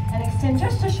and extend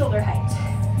just to shoulder height.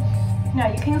 Now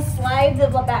you can slide the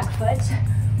back foot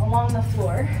along the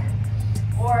floor,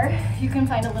 or you can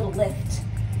find a little lift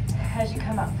as you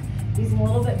come up, using a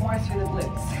little bit more through the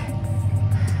glutes.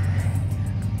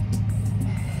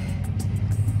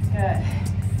 Good.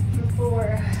 For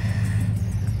 4,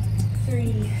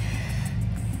 3,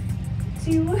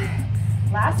 2.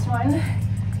 Last one.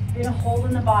 You're gonna hold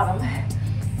in the bottom.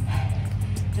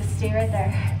 Just stay right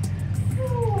there.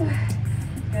 Woo.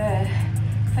 Good.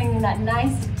 Finding that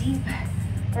nice deep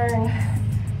burn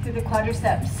through the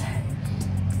quadriceps.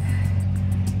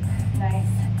 Nice.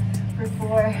 For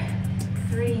 4,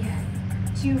 3,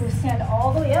 2. Stand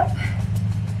all the way up.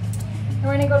 And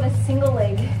we're gonna go to single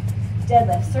leg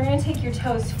deadlift. So we're gonna take your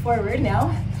toes forward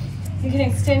now. You can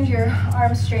extend your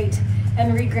arms straight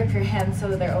and re-grip your hands so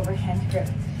that they're overhand grip.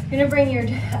 You're gonna bring your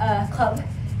club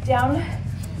down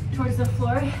towards the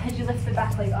floor as you lift the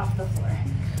back leg off the floor.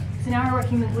 So now we're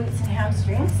working the glutes and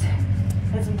hamstrings.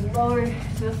 As we lower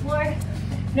to the floor,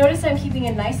 notice I'm keeping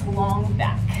a nice long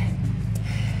back.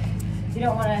 You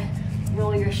don't want to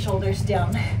roll your shoulders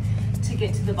down to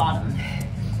get to the bottom.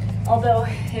 Although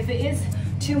if it is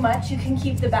too much, you can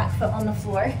keep the back foot on the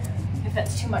floor if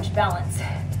that's too much balance.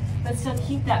 But still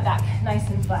keep that back nice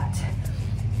and flat.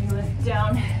 You lift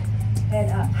down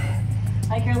and up.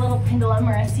 Like your little pendulum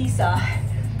or a seesaw.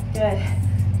 Good.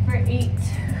 For 8,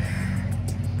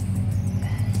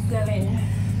 7,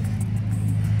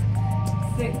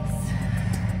 6,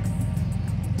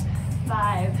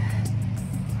 5,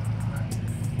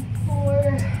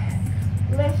 4,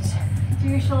 lift through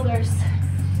your shoulders.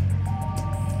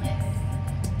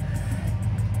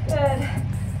 Good.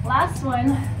 Last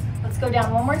one. Let's go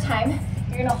down one more time.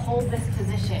 You're gonna hold this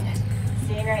position.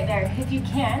 Staying right there. If you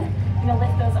can, you're gonna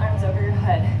lift those arms over your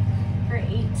head. For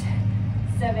 8,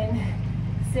 7,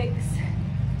 6,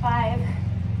 5,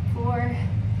 4,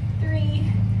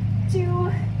 3,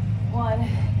 2, 1,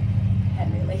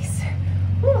 and release.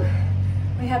 Whew.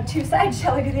 We have 2 sides.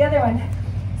 Shall we do the other one?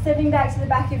 Stepping back to the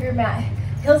back of your mat.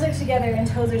 Heels are together and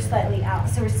toes are slightly out.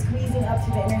 So we're squeezing up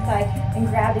to the inner thigh and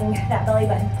grabbing that belly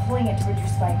button, pulling it towards your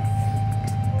spine.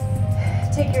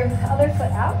 Take your other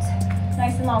foot out,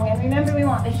 nice and long. And remember, we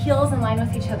want the heels in line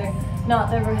with each other, not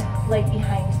the leg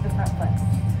behind the front foot.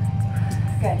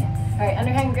 Good. All right,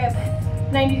 underhand grip,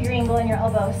 90-degree angle in your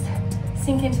elbows.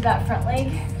 Sink into that front leg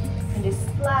and just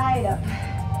slide up.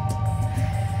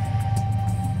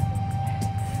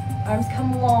 Arms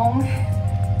come long,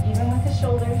 even with the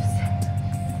shoulders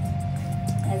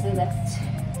as we lift.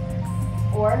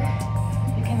 Or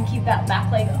you can keep that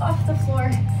back leg off the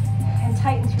floor and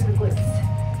tighten through the glutes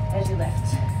as you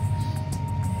lift.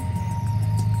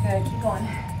 Good, keep going.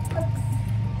 Up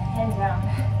and down.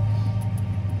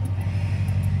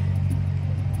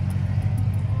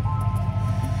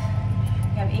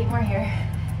 We have 8 more here.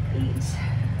 8,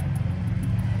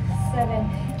 7,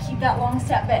 keep that long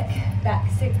step back.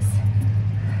 6,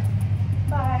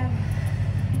 5,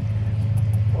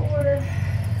 4,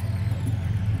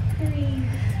 3,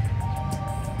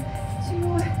 2,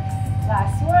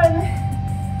 last one.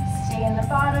 Stay in the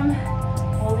bottom,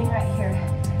 holding right here.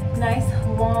 Nice,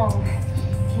 long.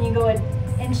 Can you go an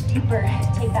inch deeper?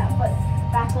 Take that foot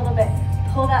back a little bit.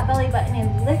 Pull that belly button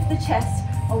in, lift the chest,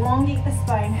 elongate the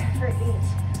spine for 8,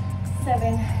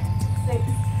 7, 6,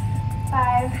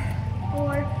 5,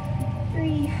 4,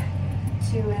 3,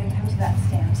 2, and then come to that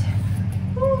stand.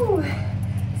 Woo,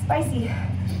 spicy.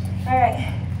 All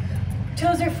right,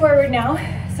 toes are forward now,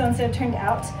 so instead of turned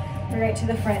out, we're right to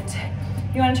the front.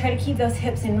 You want to try to keep those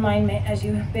hips in alignment as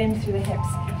you bend through the hips.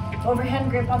 Overhand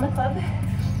grip on the club,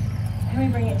 and we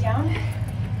bring it down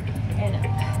and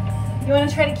up. You want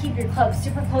to try to keep your club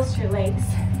super close to your legs.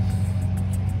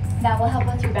 That will help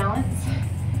with your balance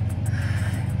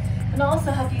and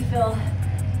also help you feel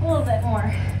a little bit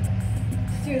more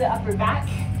through the upper back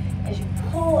as you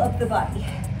pull up the body.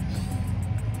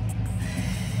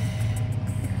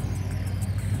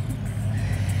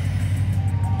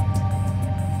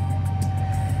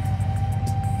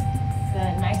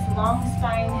 Good, nice long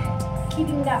spine,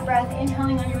 keeping that breath,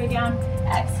 inhaling on your way down,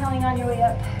 exhaling on your way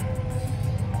up.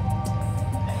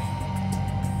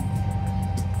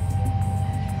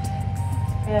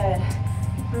 Good,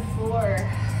 for 4,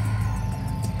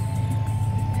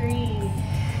 3,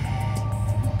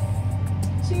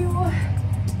 2,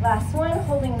 last one,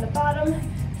 holding the bottom.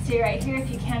 Stay right here if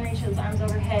you can, reach those arms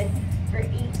overhead for 8,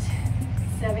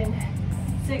 7,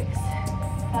 6,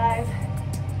 5,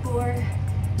 4,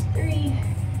 3,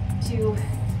 2,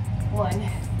 1,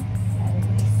 and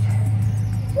release.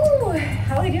 Woo,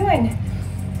 how are we doing?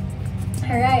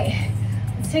 All right,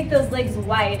 let's take those legs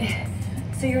wide.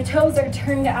 So your toes are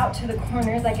turned out to the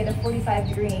corners like at a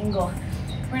 45-degree angle.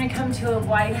 We're gonna come to a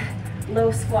wide,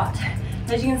 low squat.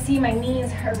 As you can see, my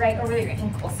knees are right over your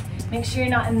ankles. Make sure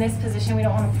you're not in this position. We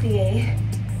don't want to plie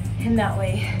in that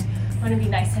way. We want to be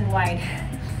nice and wide.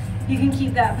 You can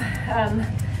keep that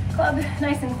club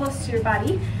nice and close to your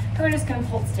body. And we're just gonna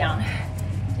pulse down,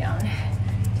 down,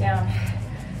 down.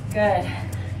 Good.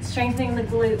 Strengthening the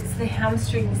glutes, the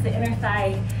hamstrings, the inner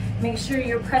thigh. Make sure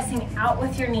you're pressing out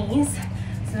with your knees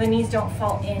so the knees don't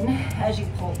fall in as you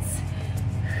pulse.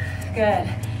 Good.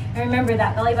 And remember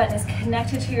that belly button is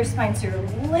connected to your spine, so you're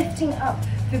lifting up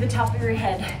through the top of your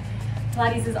head.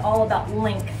 Pilates is all about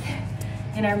length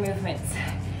in our movements.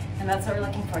 And that's what we're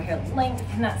looking for here, length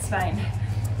in that spine.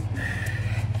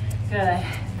 Good.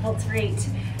 Pulse for 8,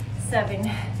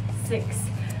 7, 6,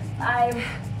 5,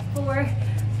 4,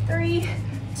 3,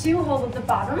 2. Hold at the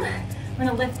bottom. We're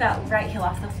gonna lift that right heel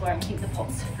off the floor and keep the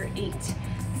pulse for 8,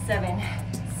 7,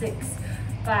 6,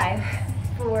 5,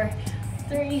 4,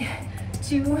 3,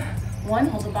 2, 1.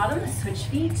 Hold the bottom, switch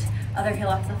feet, other heel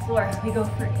off the floor. We go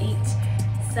for 8,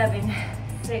 7,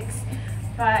 6,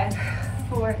 5,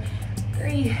 4,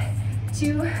 3,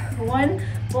 2, 1.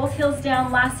 Both heels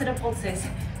down, last set of pulses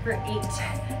for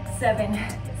 8, 7,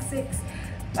 6,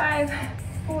 5,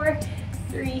 4,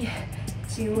 3,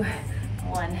 2,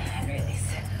 1, and release.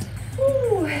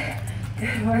 Woo.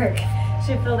 Good work.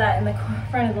 Should feel that in the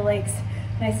front of the legs,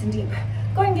 nice and deep.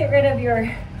 Go and get rid of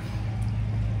your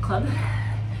club.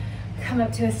 Come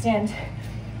up to a stand.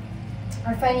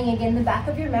 We're finding again the back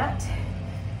of your mat.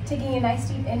 Taking a nice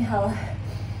deep inhale.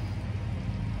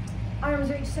 Arms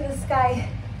reach to the sky.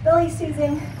 Belly stays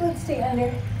in, glutes stay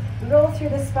under. Roll through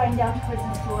the spine down towards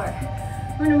the floor.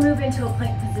 We're gonna move into a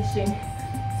plank position.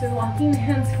 So walking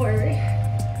hands forward.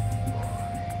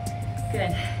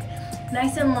 Good.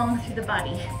 Nice and long through the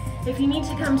body. If you need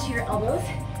to come to your elbows,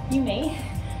 you may.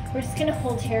 We're just gonna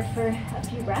hold here for a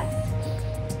few breaths.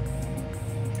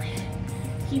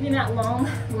 Keeping that long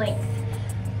length.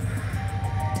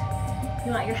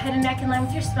 You want your head and neck in line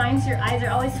with your spine, so your eyes are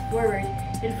always forward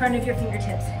in front of your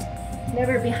fingertips,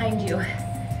 never behind you.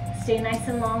 Stay nice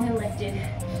and long and lifted.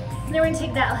 And then we're gonna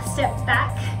take that step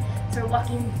back. So we're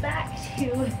walking back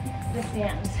to the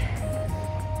stand.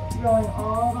 Rolling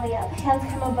all the way up. Hands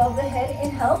come above the head,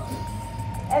 inhale.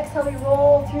 Exhale, we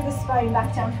roll through the spine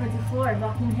back down towards the floor,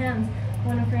 walking hands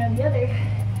one in front of the other.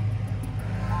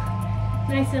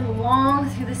 Nice and long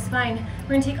through the spine.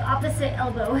 We're gonna take opposite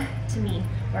elbow to knee,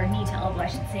 or knee to elbow, I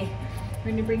should say.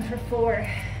 We're gonna bring for 4,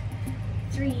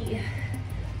 3,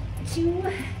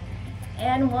 2,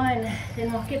 and 1.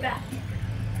 Then walk it back.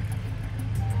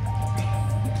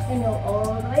 And roll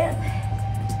all the way up.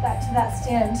 Back to that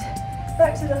stand.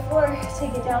 Back to the floor,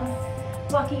 take it down.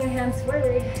 Walking your hands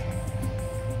forward.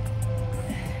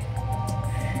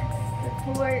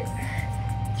 4,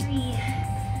 3,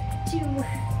 2,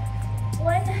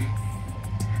 1.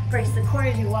 Brace the core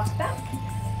as you walk back.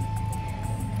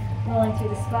 Rolling through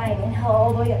the spine. Inhale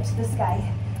all the way up to the sky.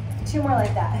 2 more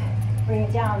like that. Bring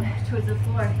it down towards the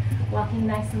floor. Walking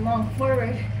nice and long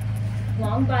forward.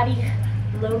 Long body,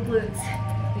 low glutes.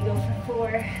 We go for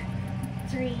 4,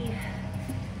 3,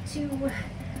 2,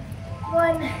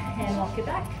 1. And walk it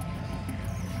back.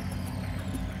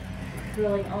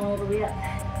 Rolling all the way up.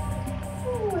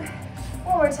 Ooh.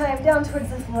 One more time, down towards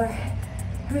the floor.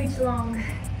 Reach long.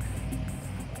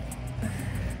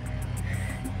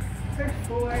 For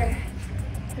 4,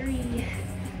 3,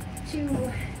 2,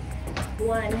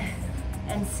 1,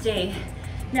 and stay.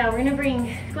 Now we're gonna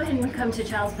go ahead and come to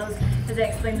child's pose as I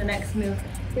explain the next move.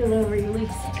 Feel over your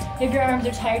release. If your arms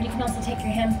are tired, you can also take your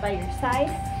hands by your side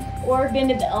or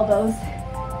bend at the elbows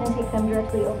and take them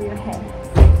directly over your head.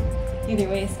 Either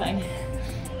way is fine.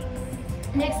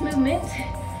 Next movement,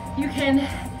 you can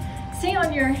stay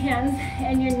on your hands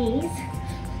and your knees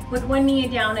with one knee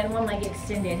down and one leg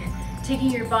extended.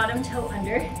 Taking your bottom toe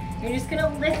under, you're just gonna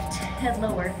lift head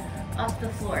lower off the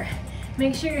floor.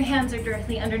 Make sure your hands are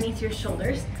directly underneath your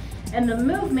shoulders, and the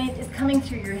movement is coming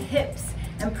through your hips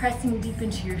and pressing deep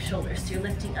into your shoulders. So you're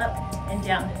lifting up and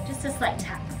down, just a slight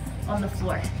tap on the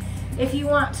floor. If you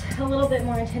want a little bit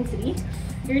more intensity,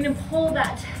 you're gonna pull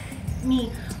that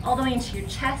knee all the way into your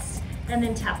chest and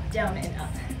then tap down and up.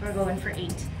 We're going for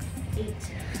 8,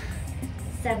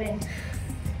 7,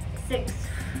 6,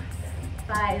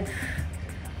 5,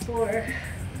 4,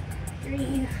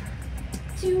 3,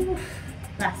 2,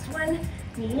 last one.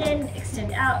 Knee in,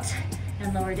 extend out,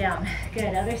 and lower down.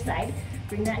 Good, other side.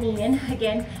 Bring that knee in.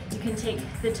 Again, you can take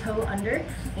the toe under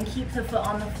and keep the foot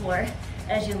on the floor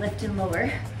as you lift and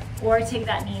lower, or take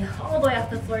that knee all the way off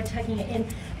the floor, tucking it in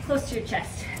close to your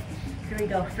chest. Here we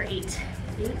go for 8,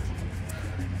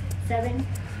 7,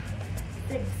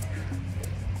 6,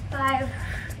 5,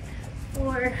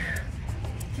 4,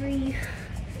 3,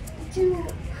 2,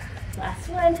 last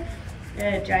one.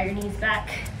 Good, draw your knees back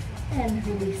and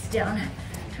release down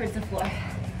towards the floor.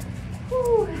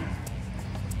 Whew.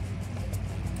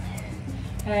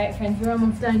 All right, friends, we're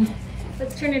almost done.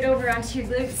 Let's turn it over onto your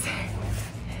glutes.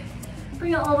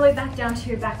 Bring it all the way back down to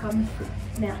your back on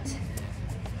the mat.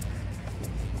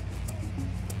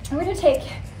 And we're gonna take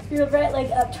your right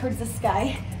leg up towards the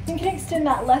sky. You can extend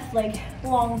that left leg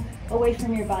long away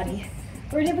from your body.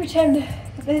 We're gonna pretend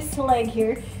this leg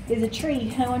here is a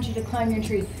tree, and I want you to climb your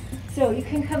tree. So you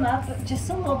can come up just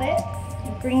a little bit,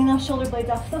 bringing those shoulder blades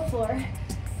off the floor,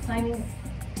 climbing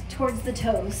towards the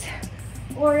toes.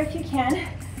 Or if you can,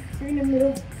 you're gonna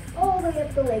move all the way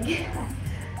up the leg.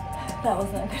 That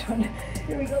wasn't a good one.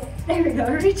 Here we go. There we go.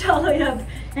 Reach all the way up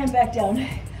and back down.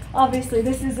 Obviously,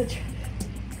 this is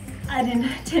an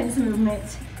intense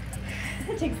movement.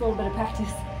 It takes a little bit of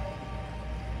practice.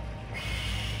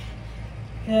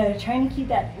 Good, trying to keep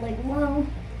that leg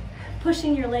long.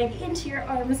 Pushing your leg into your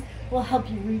arms will help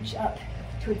you reach up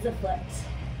towards the foot.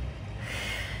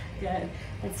 Good,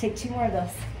 let's take 2 more of those.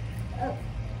 Up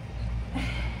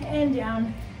and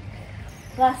down.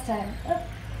 Last time, up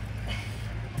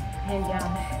and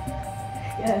down.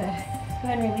 Good, go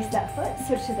ahead and release that foot,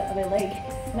 switch to the other leg.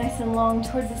 Nice and long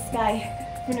towards the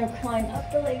sky. We're gonna climb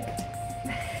up the leg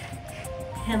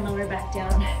and lower back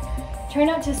down. Try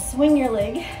not to swing your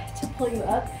leg to pull you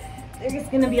up. There's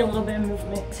gonna be a little bit of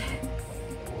movement,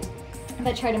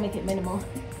 but try to make it minimal.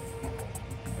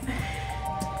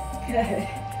 Good,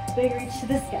 big reach to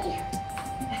the sky.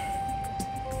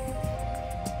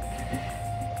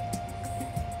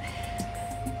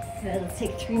 Good, let's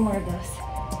take 3 more of those.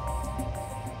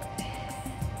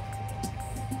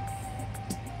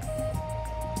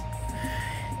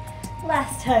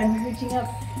 Last time, reaching up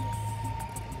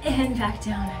and back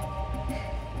down.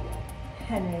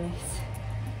 And release.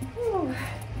 Whew.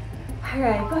 All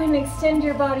right, go ahead and extend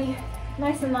your body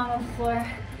nice and long on the floor.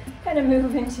 Kind of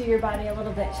move into your body a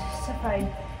little bit just to find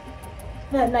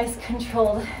that nice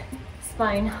controlled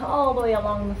spine all the way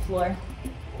along the floor.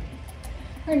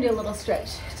 We're gonna do a little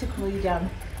stretch to cool you down.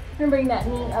 We're gonna bring that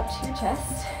knee up to your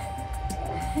chest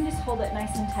and just hold it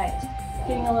nice and tight,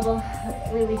 getting a little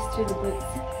release through the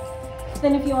glutes.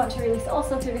 Then if you want to release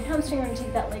also through the hamstring, we're going to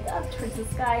take that leg up towards the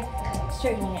sky,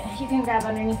 straightening it. You can grab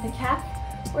underneath the calf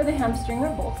or the hamstring or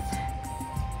both.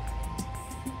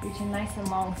 Reaching nice and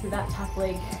long through that top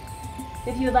leg.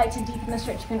 If you would like to deepen the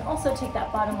stretch, you can also take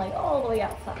that bottom leg all the way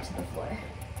out flat to the floor.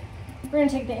 We're going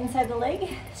to take the inside of the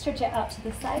leg, stretch it out to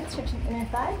the side, stretching inner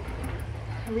thigh,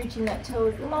 reaching that toe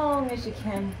as long as you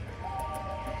can.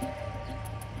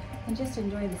 And just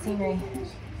enjoy the scenery.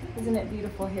 Isn't it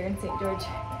beautiful here in St. George?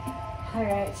 All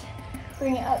right,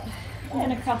 bring it up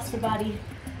and across the body.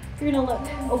 You're gonna look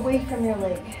away from your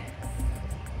leg.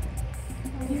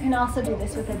 You can also do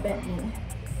this with a bent knee.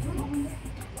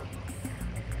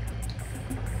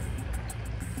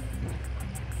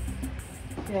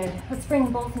 Good, let's bring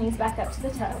both knees back up to the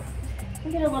toe.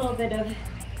 We get a little bit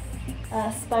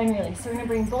of spine release. So we're gonna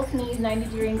bring both knees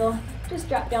 90-degree angle, just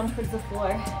drop down towards the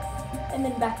floor, and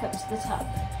then back up to the top.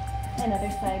 And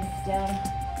other side, down.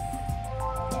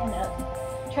 And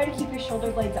up. Try to keep your shoulder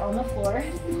blades on the floor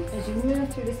as you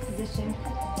move through this position.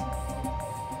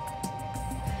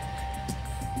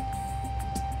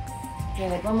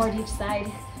 Good, 1 more to each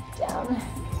side, down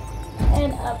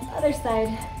and up, other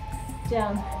side,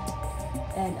 down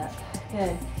and up.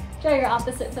 Good. Draw your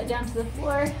opposite foot down to the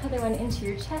floor, other one into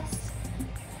your chest.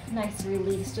 Nice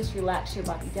release, just relax your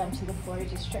body down to the floor,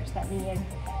 just stretch that knee in.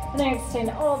 And then extend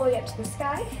all the way up to the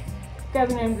sky,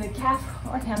 grabbing under the calf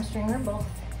or hamstring or both.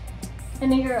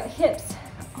 And then your hips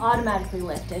automatically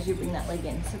lift as you bring that leg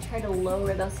in. So try to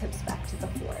lower those hips back to the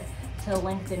floor to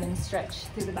lengthen and stretch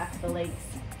through the back of the legs.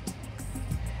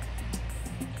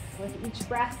 With each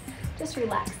breath, just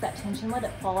relax that tension, let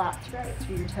it fall out right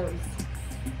through your toes.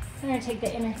 I'm gonna take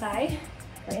the inner thigh,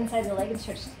 or inside the leg, and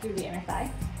stretch through the inner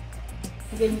thigh.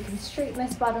 Again, you can straighten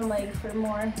this bottom leg for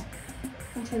more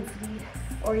intensity,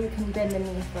 or you can bend the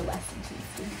knee for less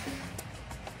intensity.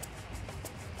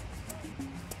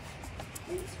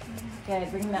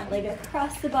 Good, bring that leg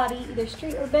across the body, either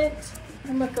straight or bent,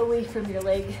 and look away from your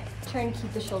leg. Trying to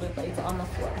keep the shoulder blades on the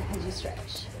floor as you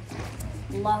stretch.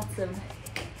 Lots of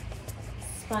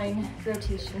spine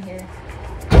rotation here.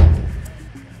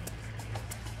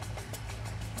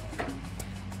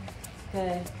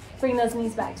 Good. Bring those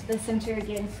knees back to the center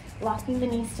again, locking the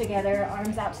knees together,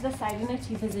 arms out to the side in a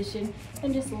T position,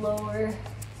 and just lower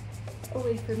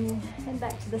away from you and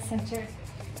back to the center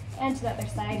and to the other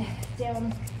side,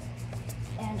 down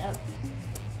and up.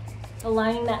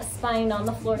 Aligning that spine on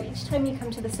the floor each time you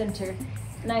come to the center.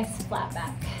 Nice flat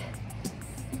back.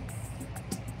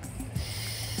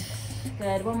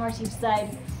 Good, 1 more to each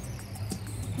side.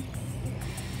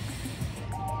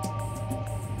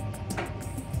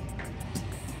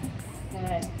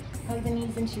 Good. Hug the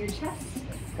knees into your chest.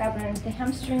 Grab underneath the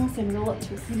hamstrings and roll up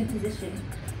to a seated position.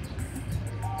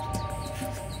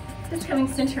 Just coming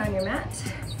center on your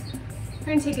mat. We're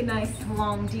going to take a nice,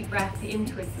 long, deep breath in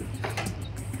towards the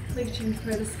reaching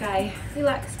for the sky.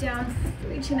 Relax down,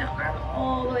 reaching that arm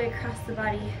all the way across the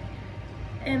body.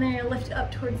 And then you're going to lift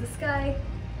up towards the sky,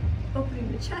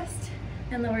 opening the chest,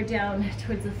 and lower down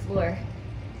towards the floor.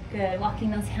 Good, walking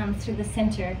those hands through the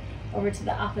center, over to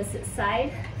the opposite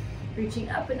side, reaching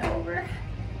up and over.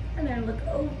 And then look,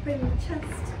 open the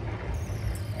chest,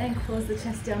 and close the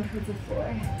chest down towards the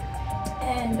floor.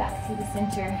 And back to the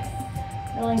center.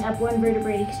 Rolling up one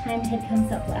vertebrae each time, head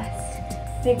comes up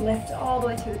last. Big lift all the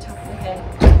way through the top of the head.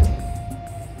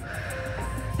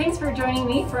 Thanks for joining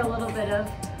me for a little bit of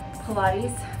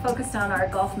Pilates focused on our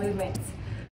golf movements.